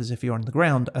than you have as if you're on the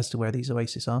ground as to where these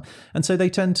oases are. And so they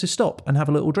tend to stop and have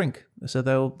a little drink. So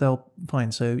they'll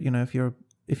find. So,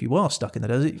 if you are stuck in the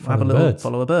desert,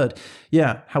 follow a bird.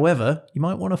 Yeah. However, you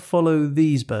might want to follow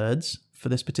these birds for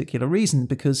this particular reason,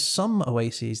 because some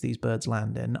oases these birds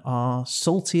land in are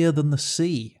saltier than the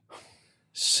sea.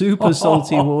 Super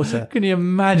salty water. Can you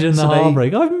imagine the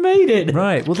heartbreak? I've made it.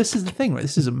 Right. Well, this is the thing, right?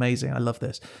 This is amazing. I love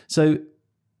this. So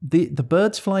the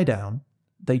birds fly down,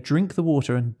 they drink the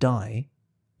water and die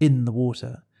in the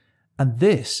water. And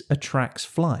this attracts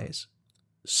flies.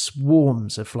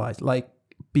 Swarms of flies. Like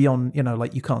beyond,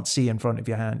 like you can't see in front of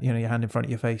your hand, your hand in front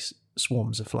of your face,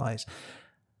 swarms of flies.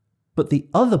 But the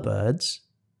other birds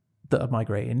that are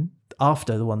migrating,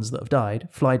 after the ones that have died,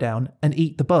 fly down and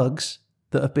eat the bugs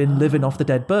that have been living off the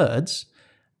dead birds,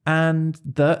 and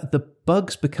the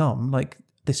bugs become like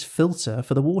this filter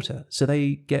for the water. So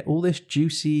they get all this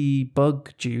juicy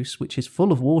bug juice, which is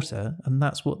full of water, and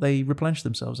that's what they replenish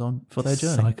themselves on for their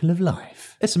journey. Cycle of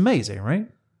life. It's amazing, right?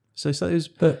 So those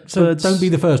birds... don't be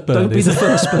the first bird. Don't be the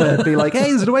first bird. Be like,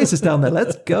 hey, there's an oasis down there.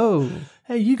 Let's go.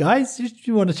 Hey, you guys,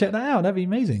 you want to check that out? That'd be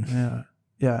amazing.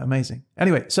 Yeah, amazing.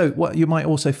 Anyway, so what you might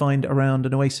also find around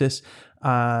an oasis,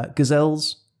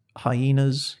 gazelles,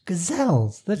 hyenas.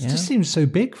 Gazelles? That just seems so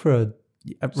big for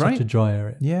such a dry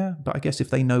area. Yeah, but I guess if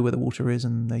they know where the water is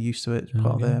and they're used to it,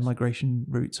 part of their migration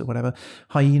routes or whatever.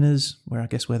 Hyenas, where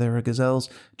there are gazelles.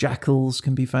 Jackals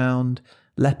can be found.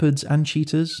 Leopards and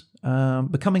cheetahs,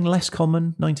 becoming less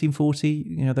common.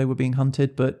 1940, they were being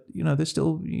hunted, but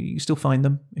you still find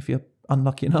them if you're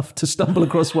unlucky enough to stumble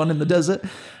across one in the desert.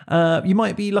 You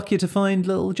might be luckier to find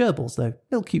little gerbils, though.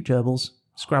 Little cute gerbils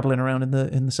scrabbling around in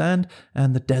the sand,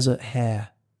 and the desert hare,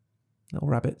 little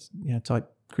rabbits, type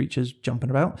creatures jumping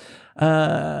about.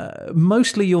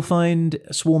 Mostly you'll find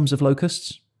swarms of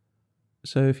locusts.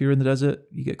 So if you're in the desert,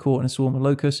 you get caught in a swarm of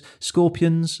locusts,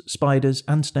 scorpions, spiders,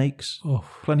 and snakes. Oh,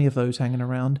 plenty of those hanging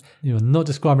around. You're not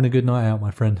describing a good night out, my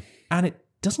friend. And it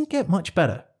doesn't get much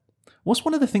better. What's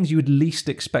one of the things you would least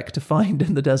expect to find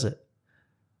in the desert?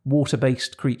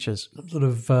 Water-based creatures. Some sort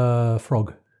of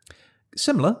frog.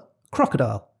 Similar.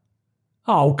 Crocodile.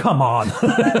 Oh, come on.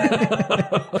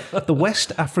 The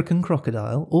West African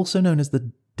crocodile, also known as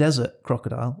the desert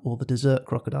crocodile or the dessert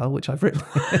crocodile, which I've written.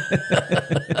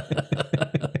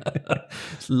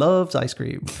 Loves ice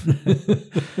cream.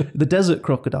 The desert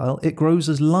crocodile, it grows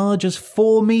as large as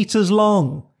 4 meters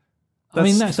long.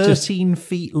 That's 13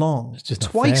 feet long. It's just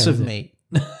twice of me.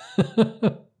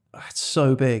 That's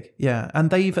so big. Yeah. And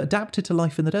they've adapted to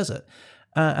life in the desert.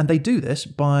 And they do this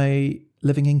by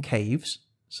living in caves.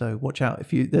 So watch out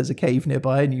if there's a cave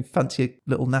nearby and you fancy a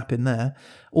little nap in there.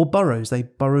 Or burrows. They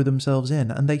burrow themselves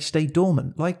in and they stay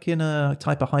dormant, like in a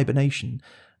type of hibernation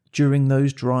during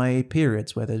those dry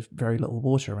periods where there's very little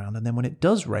water around. And then when it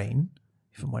does rain,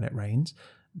 if and when it rains,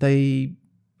 they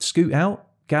scoot out,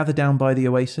 gather down by the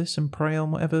oasis and prey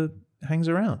on whatever hangs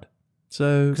around.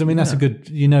 So, because that's a good,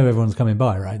 everyone's coming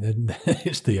by, right?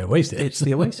 It's the oasis. It's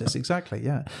the oasis, exactly,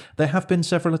 yeah. There have been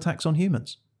several attacks on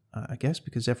humans, I guess,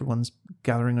 because everyone's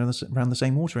gathering around the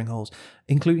same watering holes,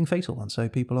 including fatal ones. So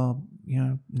people are,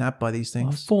 nabbed by these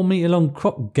things. Well, 4 meter long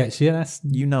crop gets you. That's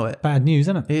it. Bad news,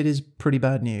 isn't it? It is pretty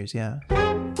bad news, yeah.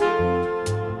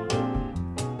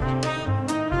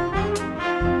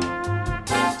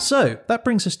 So that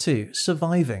brings us to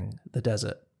surviving the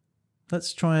desert.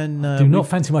 Let's try and... Do not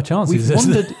fancy my chances.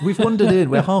 We've wandered in.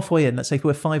 We're halfway in. Let's say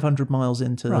we're 500 miles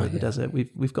into the desert.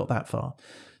 We've got that far.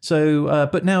 So,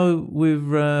 but now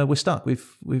we're stuck.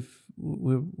 We're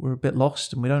a bit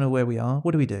lost and we don't know where we are.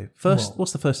 What do we do? First,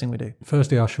 what's the first thing we do?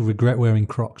 Firstly, I shall regret wearing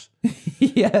Crocs.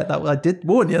 Yeah, I did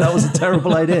warn you. That was a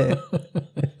terrible idea.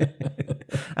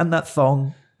 And that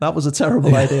thong. That was a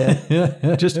terrible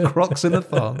idea. Just Crocs in a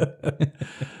thong.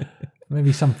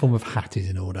 Maybe some form of hat is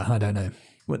in order. I don't know.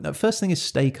 Well, the first thing is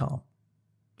stay calm.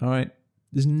 All right.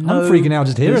 I'm freaking out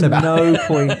just hearing about it. There's no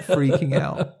point freaking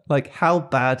out. Like, how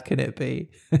bad can it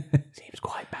be? Seems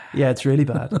quite bad. Yeah, it's really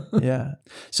bad. Yeah.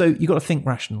 So you got to think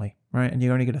rationally, right? And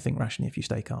you're only going to think rationally if you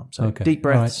stay calm. So deep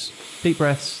breaths.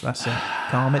 That's it.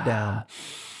 Calm it down.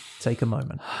 Take a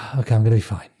moment. Okay, I'm going to be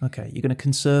fine. Okay, you're going to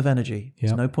conserve energy.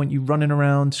 There's no point you running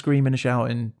around, screaming and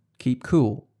shouting. Keep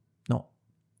cool. Not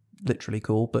literally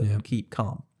cool, but keep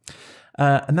calm.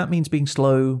 And that means being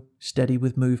slow, steady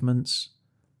with movements,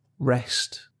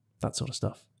 rest, that sort of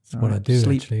stuff. That's what I do,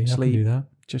 actually. I can do that.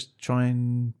 Just try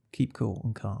and keep cool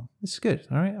and calm. This is good,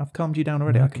 all right? I've calmed you down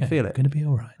already. Okay. I can feel it. Going to be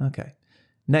all right. Okay.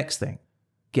 Next thing,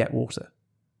 get water.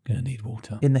 Going to need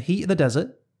water. In the heat of the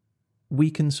desert,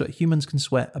 humans can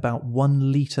sweat about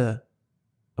 1 litre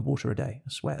of water a day,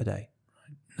 sweat a day.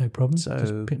 No problem. So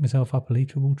just pick myself up a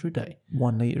litre of water a day.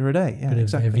 1 litre a day, yeah, bit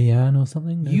exactly. of Evian or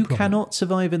something. You cannot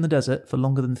survive in the desert for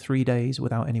longer than 3 days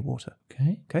without any water.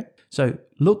 Okay. So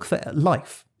look for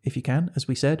life, if you can, as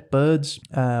we said. Birds,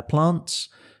 plants,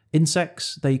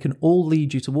 insects, they can all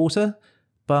lead you to water,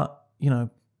 but,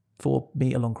 4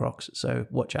 metre long Crocs, so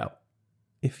watch out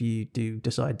if you do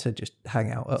decide to just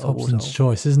hang out at a water hole.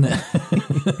 Choice, isn't it?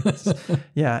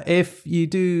 Yeah, if you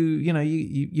do,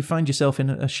 you find yourself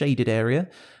in a shaded area,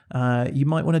 you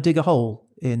might want to dig a hole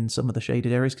in some of the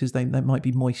shaded areas because they might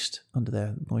be moist under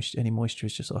there. Any moisture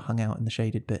is just sort of hung out in the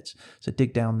shaded bits. So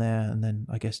dig down there and then,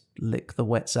 I guess, lick the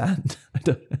wet sand.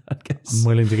 I guess. I'm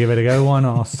willing to give it a go. Why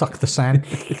not? I'll suck the sand.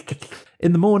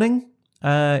 In the morning,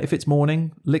 if it's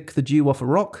morning, lick the dew off a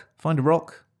rock. Find a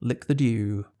rock. Lick the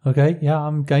dew. Okay, yeah,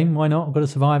 I'm game. Why not? I've got to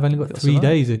survive. I've only got 3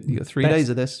 days. You got 3 days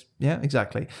of this. Yeah,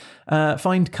 exactly.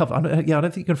 Find cover. I don't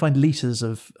think you can find litres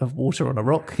of water on a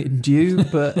rock in dew,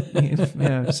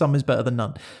 but some is better than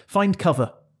none. Find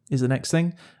cover is the next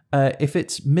thing. If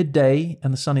it's midday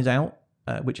and the sun is out,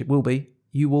 which it will be,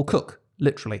 you will cook,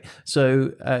 literally.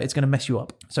 So it's going to mess you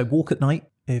up. So walk at night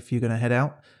if you're going to head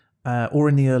out, or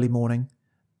in the early morning,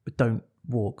 but don't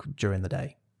walk during the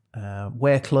day.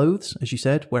 Wear clothes, as you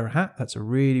said, wear a hat. That's a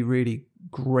really, really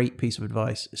great piece of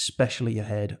advice, especially your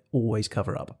head. Always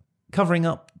cover up. Covering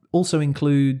up also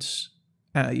includes,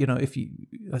 if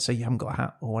let's say you haven't got a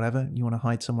hat or whatever, you want to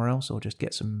hide somewhere else or just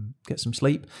get some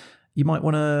sleep. You might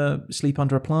want to sleep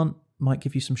under a plant, might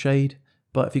give you some shade.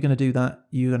 But if you're going to do that,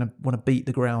 you're going to want to beat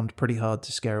the ground pretty hard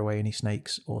to scare away any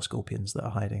snakes or scorpions that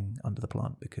are hiding under the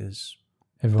plant because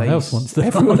everyone else wants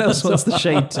the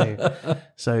shade too.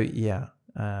 So yeah.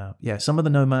 Some of the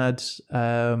nomads,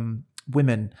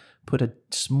 women, put a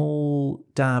small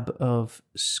dab of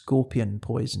scorpion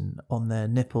poison on their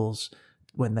nipples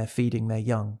when they're feeding their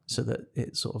young so that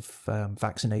it sort of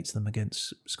vaccinates them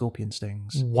against scorpion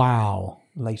stings. Wow.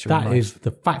 Later in life. That is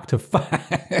the fact of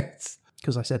facts.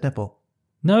 Because I said nipple.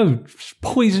 No,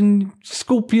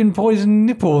 scorpion poison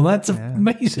nipple. That's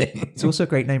amazing. It's also a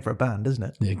great name for a band, isn't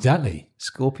it? Exactly.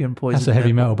 Scorpion poison. That's a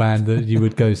heavy metal band that you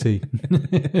would go see.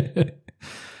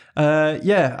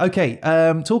 Okay.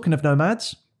 Talking of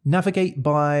nomads, navigate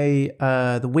by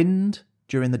the wind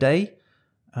during the day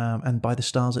and by the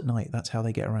stars at night. That's how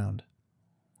they get around.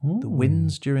 Ooh. The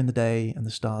winds during the day and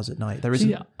the stars at night. There is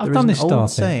an old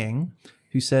saying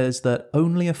who says that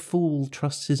only a fool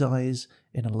trusts his eyes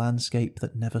in a landscape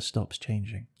that never stops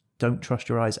changing. Don't trust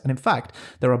your eyes. And in fact,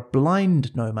 there are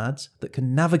blind nomads that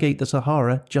can navigate the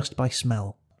Sahara just by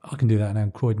smell. I can do that now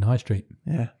in Croydon High Street.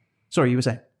 Yeah. Sorry, you were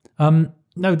saying?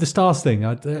 No, the stars thing,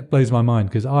 that blows my mind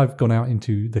because I've gone out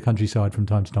into the countryside from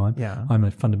time to time. Yeah. I'm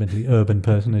a fundamentally urban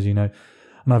person, as you know.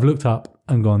 And I've looked up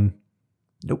and gone,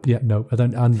 nope. Yeah, no, I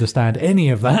don't understand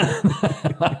any of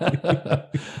that.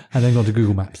 And then gone to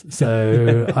Google Maps.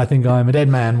 So I think I'm a dead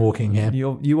man walking here.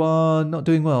 You are not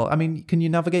doing well. I mean, can you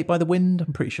navigate by the wind?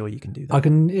 I'm pretty sure you can do that. I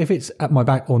can, if it's at my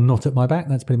back or not at my back,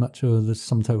 that's pretty much the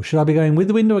sum total. Should I be going with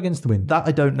the wind or against the wind? That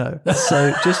I don't know.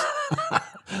 So just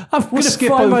I'm going to skip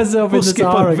find over- myself we'll in the skip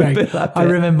Sahara over a going, bit, that I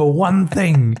bit." remember one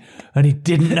thing, and he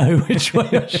didn't know which way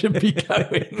I should be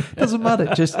going. Doesn't matter.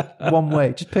 Just one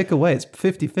way. Just pick a way. It's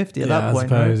 50-50 at that I point.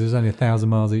 suppose. Right? There's only 1,000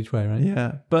 miles each way, right?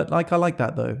 Yeah. But like I like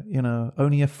that though.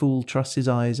 Only a fool trusts his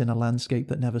eyes in a landscape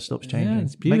that never stops changing. Yeah,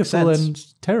 it's Makes beautiful sense.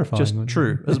 and terrifying. Just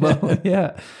true as well.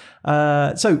 Yeah.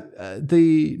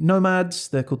 The nomads,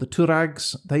 they're called the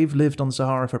Turags. They've lived on the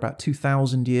Sahara for about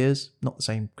 2,000 years. Not the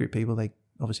same group of people. They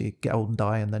obviously get old and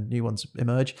die and then new ones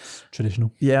emerge.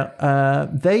 Traditional. Yeah.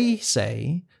 They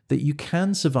say that you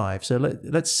can survive. So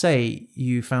let's say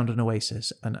you found an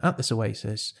oasis, and at this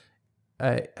oasis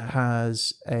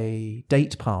has a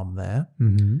date palm there.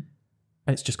 Mm-hmm.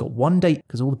 And it's just got one date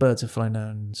because all the birds have flown down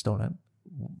and stolen it.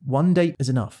 One date is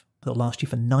enough. It'll last you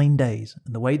for 9 days.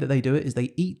 And the way that they do it is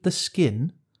they eat the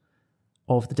skin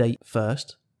of the date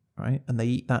first, right? And they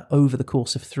eat that over the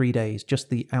course of 3 days, just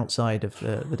the outside of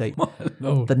the date.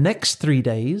 Oh. The next 3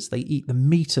 days, they eat the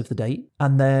meat of the date,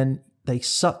 and then they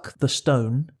suck the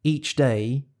stone each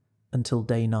day until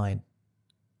day 9.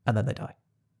 And then they die.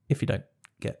 If you don't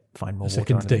find more water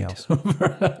or anything date. else.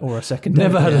 Or a second date.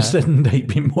 Never had yeah. a second date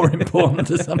be more important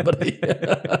to somebody.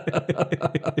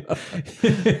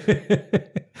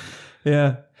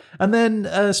 Yeah. And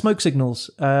then smoke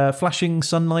signals, flashing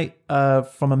sunlight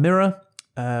from a mirror,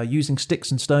 using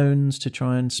sticks and stones to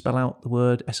try and spell out the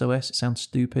word SOS. It sounds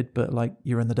stupid, but like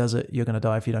you're in the desert, you're going to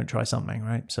die if you don't try something,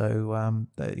 right? So,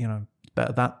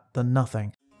 better that than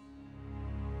nothing.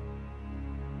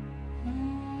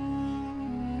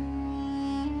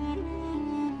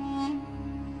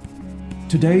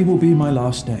 Today will be my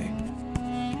last day.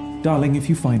 Darling, if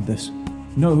you find this,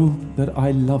 know that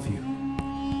I love you,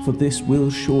 for this will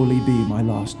surely be my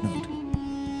last note.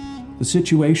 The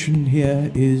situation here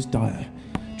is dire.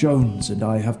 Jones and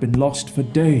I have been lost for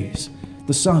days,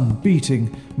 the sun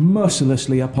beating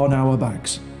mercilessly upon our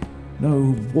backs.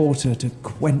 No water to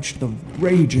quench the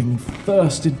raging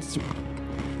thirst.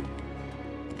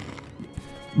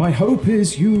 My hope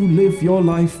is you live your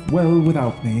life well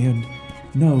without me, and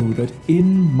know that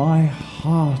in my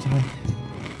heart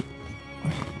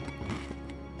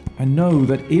I know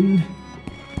that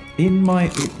in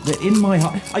my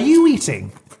heart. Are you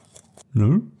eating?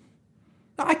 No.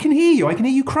 I can hear you. I can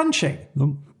hear you crunching.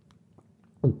 No,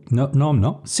 I'm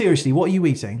not. Seriously, what are you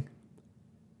eating?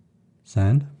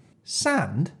 Sand?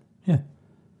 Sand? Yeah.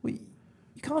 Well,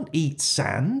 you can't eat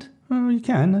sand. Well, you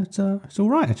can. It's all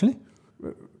right, actually.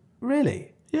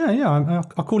 Really? Yeah.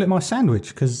 I call it my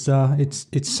sandwich because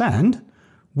it's sand,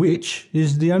 which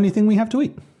is the only thing we have to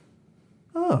eat.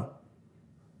 Oh.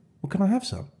 Well, can I have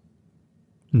some?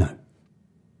 No.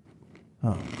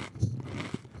 Oh.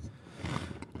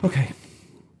 Okay.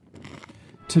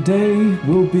 Today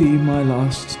will be my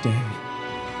last day.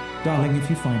 Darling, if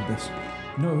you find this,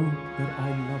 know that I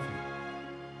love you,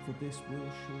 for this will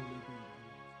surely be.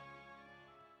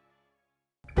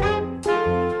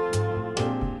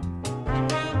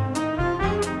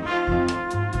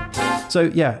 So,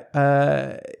 yeah,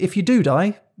 if you do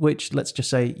die, which let's just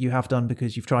say you have done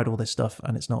because you've tried all this stuff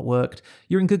and it's not worked,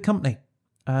 you're in good company.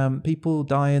 People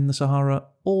die in the Sahara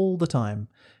all the time.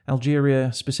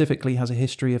 Algeria specifically has a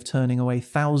history of turning away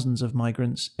thousands of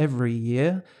migrants every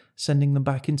year, sending them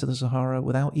back into the Sahara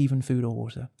without even food or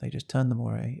water. They just turn them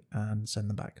away and send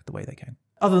them back the way they came.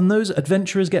 Other than those,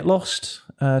 adventurers get lost,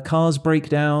 cars break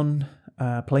down,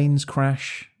 planes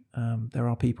crash. There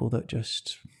are people that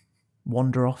just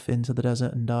wander off into the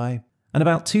desert and die. And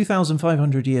about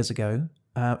 2,500 years ago,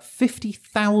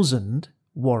 50,000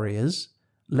 warriors,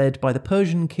 led by the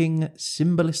Persian king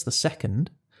Cymbalus II,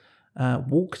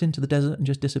 walked into the desert and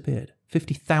just disappeared.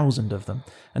 50,000 of them.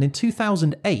 And in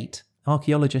 2008,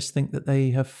 archaeologists think that they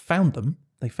have found them.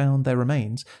 They found their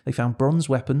remains. They found bronze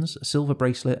weapons, a silver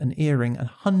bracelet, an earring, and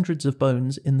hundreds of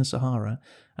bones in the Sahara.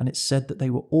 And it's said that they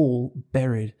were all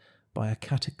buried by a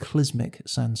cataclysmic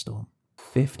sandstorm.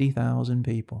 50,000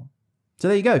 people. So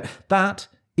there you go. That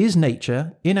is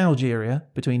nature in Algeria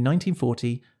between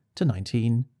 1940 to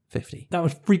 1950. That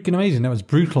was freaking amazing. That was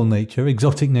brutal nature,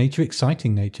 exotic nature,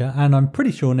 exciting nature, and I'm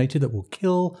pretty sure nature that will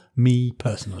kill me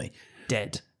personally.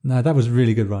 Dead. No, that was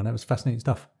really good, Ryan. That was fascinating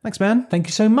stuff. Thanks, man. Thank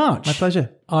you so much. My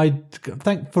pleasure. I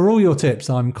thank for all your tips.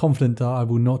 I'm confident that I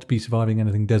will not be surviving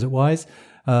anything desert-wise,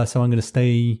 so I'm going to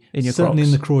stay in your certainly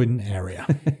Crocs. in the Croydon area.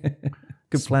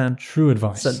 Good plan. True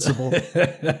advice. Sensible.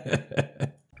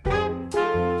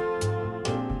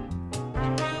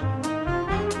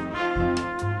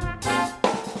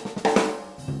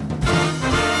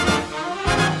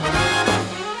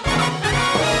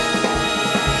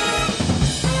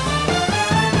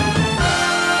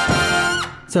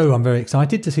 So I'm very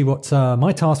excited to see what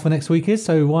my task for next week is.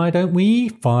 So why don't we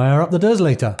fire up the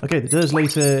Derslator? Okay, the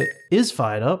Derslator is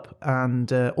fired up, and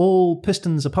all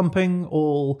pistons are pumping,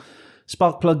 all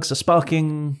spark plugs are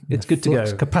sparking. It's good to go.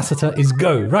 Flux capacitor is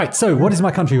go. Right, so what is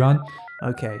my country, Ryan?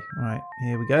 Okay, right,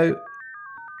 here we go.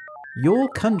 Your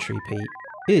country, Pete,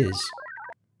 is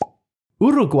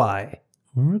Uruguay.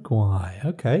 Uruguay.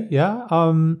 Okay, yeah.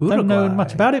 Don't know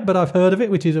much about it, but I've heard of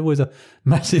it, which is always a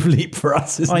massive leap for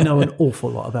us, isn't I know it? an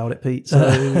awful lot about it, Pete,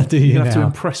 so Do you have to now?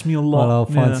 impress me a lot. Well, I'll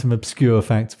find some obscure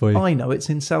facts for you. I know it's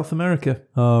in South America.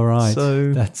 All right.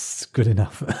 So- that's good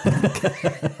enough.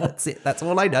 That's it, that's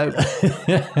all I know.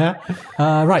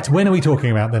 Right, when are we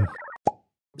talking about then?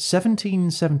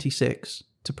 1776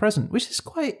 to present, which is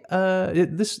quite,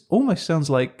 this almost sounds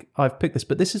like I've picked this,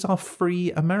 but this is our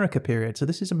free America period. So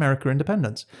this is America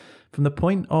independence. From the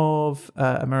point of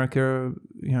America,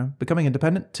 becoming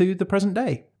independent to the present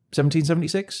day.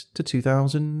 1776 to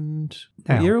 2000.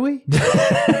 Now. What year are we?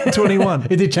 21.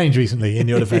 It did change recently, in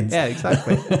your defense. Yeah,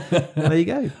 exactly. There you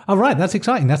go. All right, that's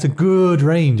exciting. That's a good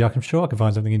range. I'm sure I can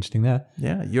find something interesting there.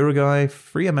 Yeah, Uruguay,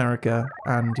 free America,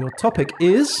 and your topic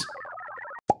is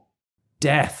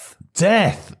death.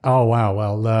 Death. Oh, wow.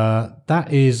 Well,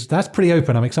 that's pretty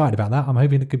open. I'm excited about that. I'm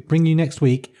hoping it could bring you next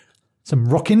week some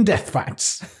rockin' death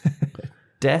facts.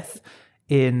 Death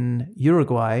in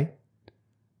Uruguay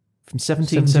from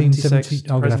 1776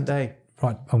 to present day.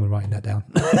 Right, I'm going to write that down.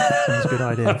 Sounds a good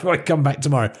idea. I'll come back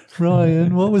tomorrow.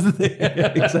 Ryan, what was the thing?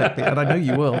 Yeah, exactly, and I know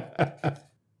you will.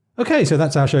 Okay, so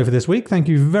that's our show for this week. Thank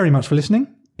you very much for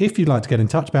listening. If you'd like to get in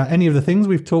touch about any of the things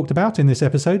we've talked about in this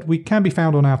episode, we can be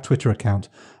found on our Twitter account.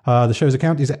 The show's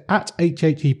account is at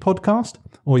HHEpodcast,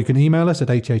 or you can email us at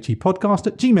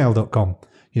hhepodcast@gmail.com.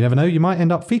 You never know, you might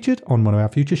end up featured on one of our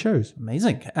future shows.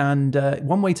 Amazing. And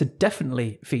one way to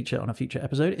definitely feature on a future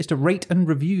episode is to rate and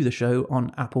review the show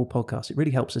on Apple Podcasts. It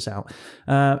really helps us out.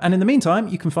 And in the meantime,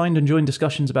 you can find and join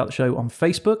discussions about the show on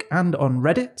Facebook and on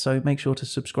Reddit. So make sure to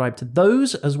subscribe to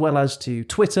those, as well as to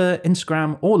Twitter,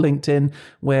 Instagram, or LinkedIn,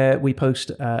 where we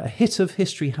post a hit of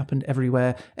history happened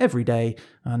everywhere, every day,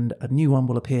 and a new one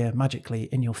will appear magically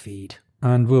in your feed.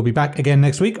 And we'll be back again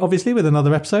next week, obviously, with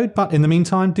another episode. But in the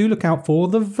meantime, do look out for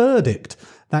The Verdict.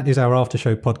 That is our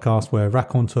after-show podcast where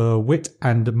raconteur, wit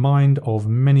and mind of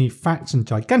many facts and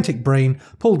gigantic brain,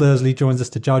 Paul Dursley joins us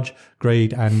to judge,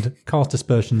 grade and cast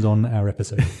aspersions on our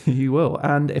episode. You will.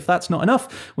 And if that's not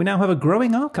enough, we now have a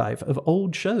growing archive of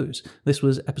old shows. This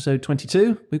was episode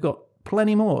 22. We've got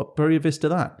plenty more previous to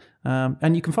that.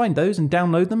 And you can find those and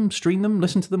download them, stream them,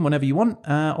 listen to them whenever you want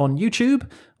on YouTube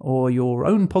or your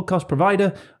own podcast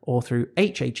provider or through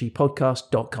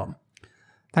hhepodcast.com.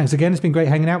 Thanks again. It's been great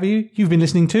hanging out with you. You've been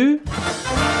listening to...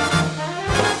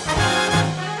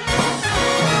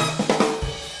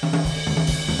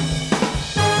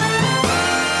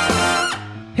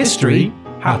 History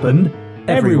happened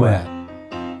everywhere.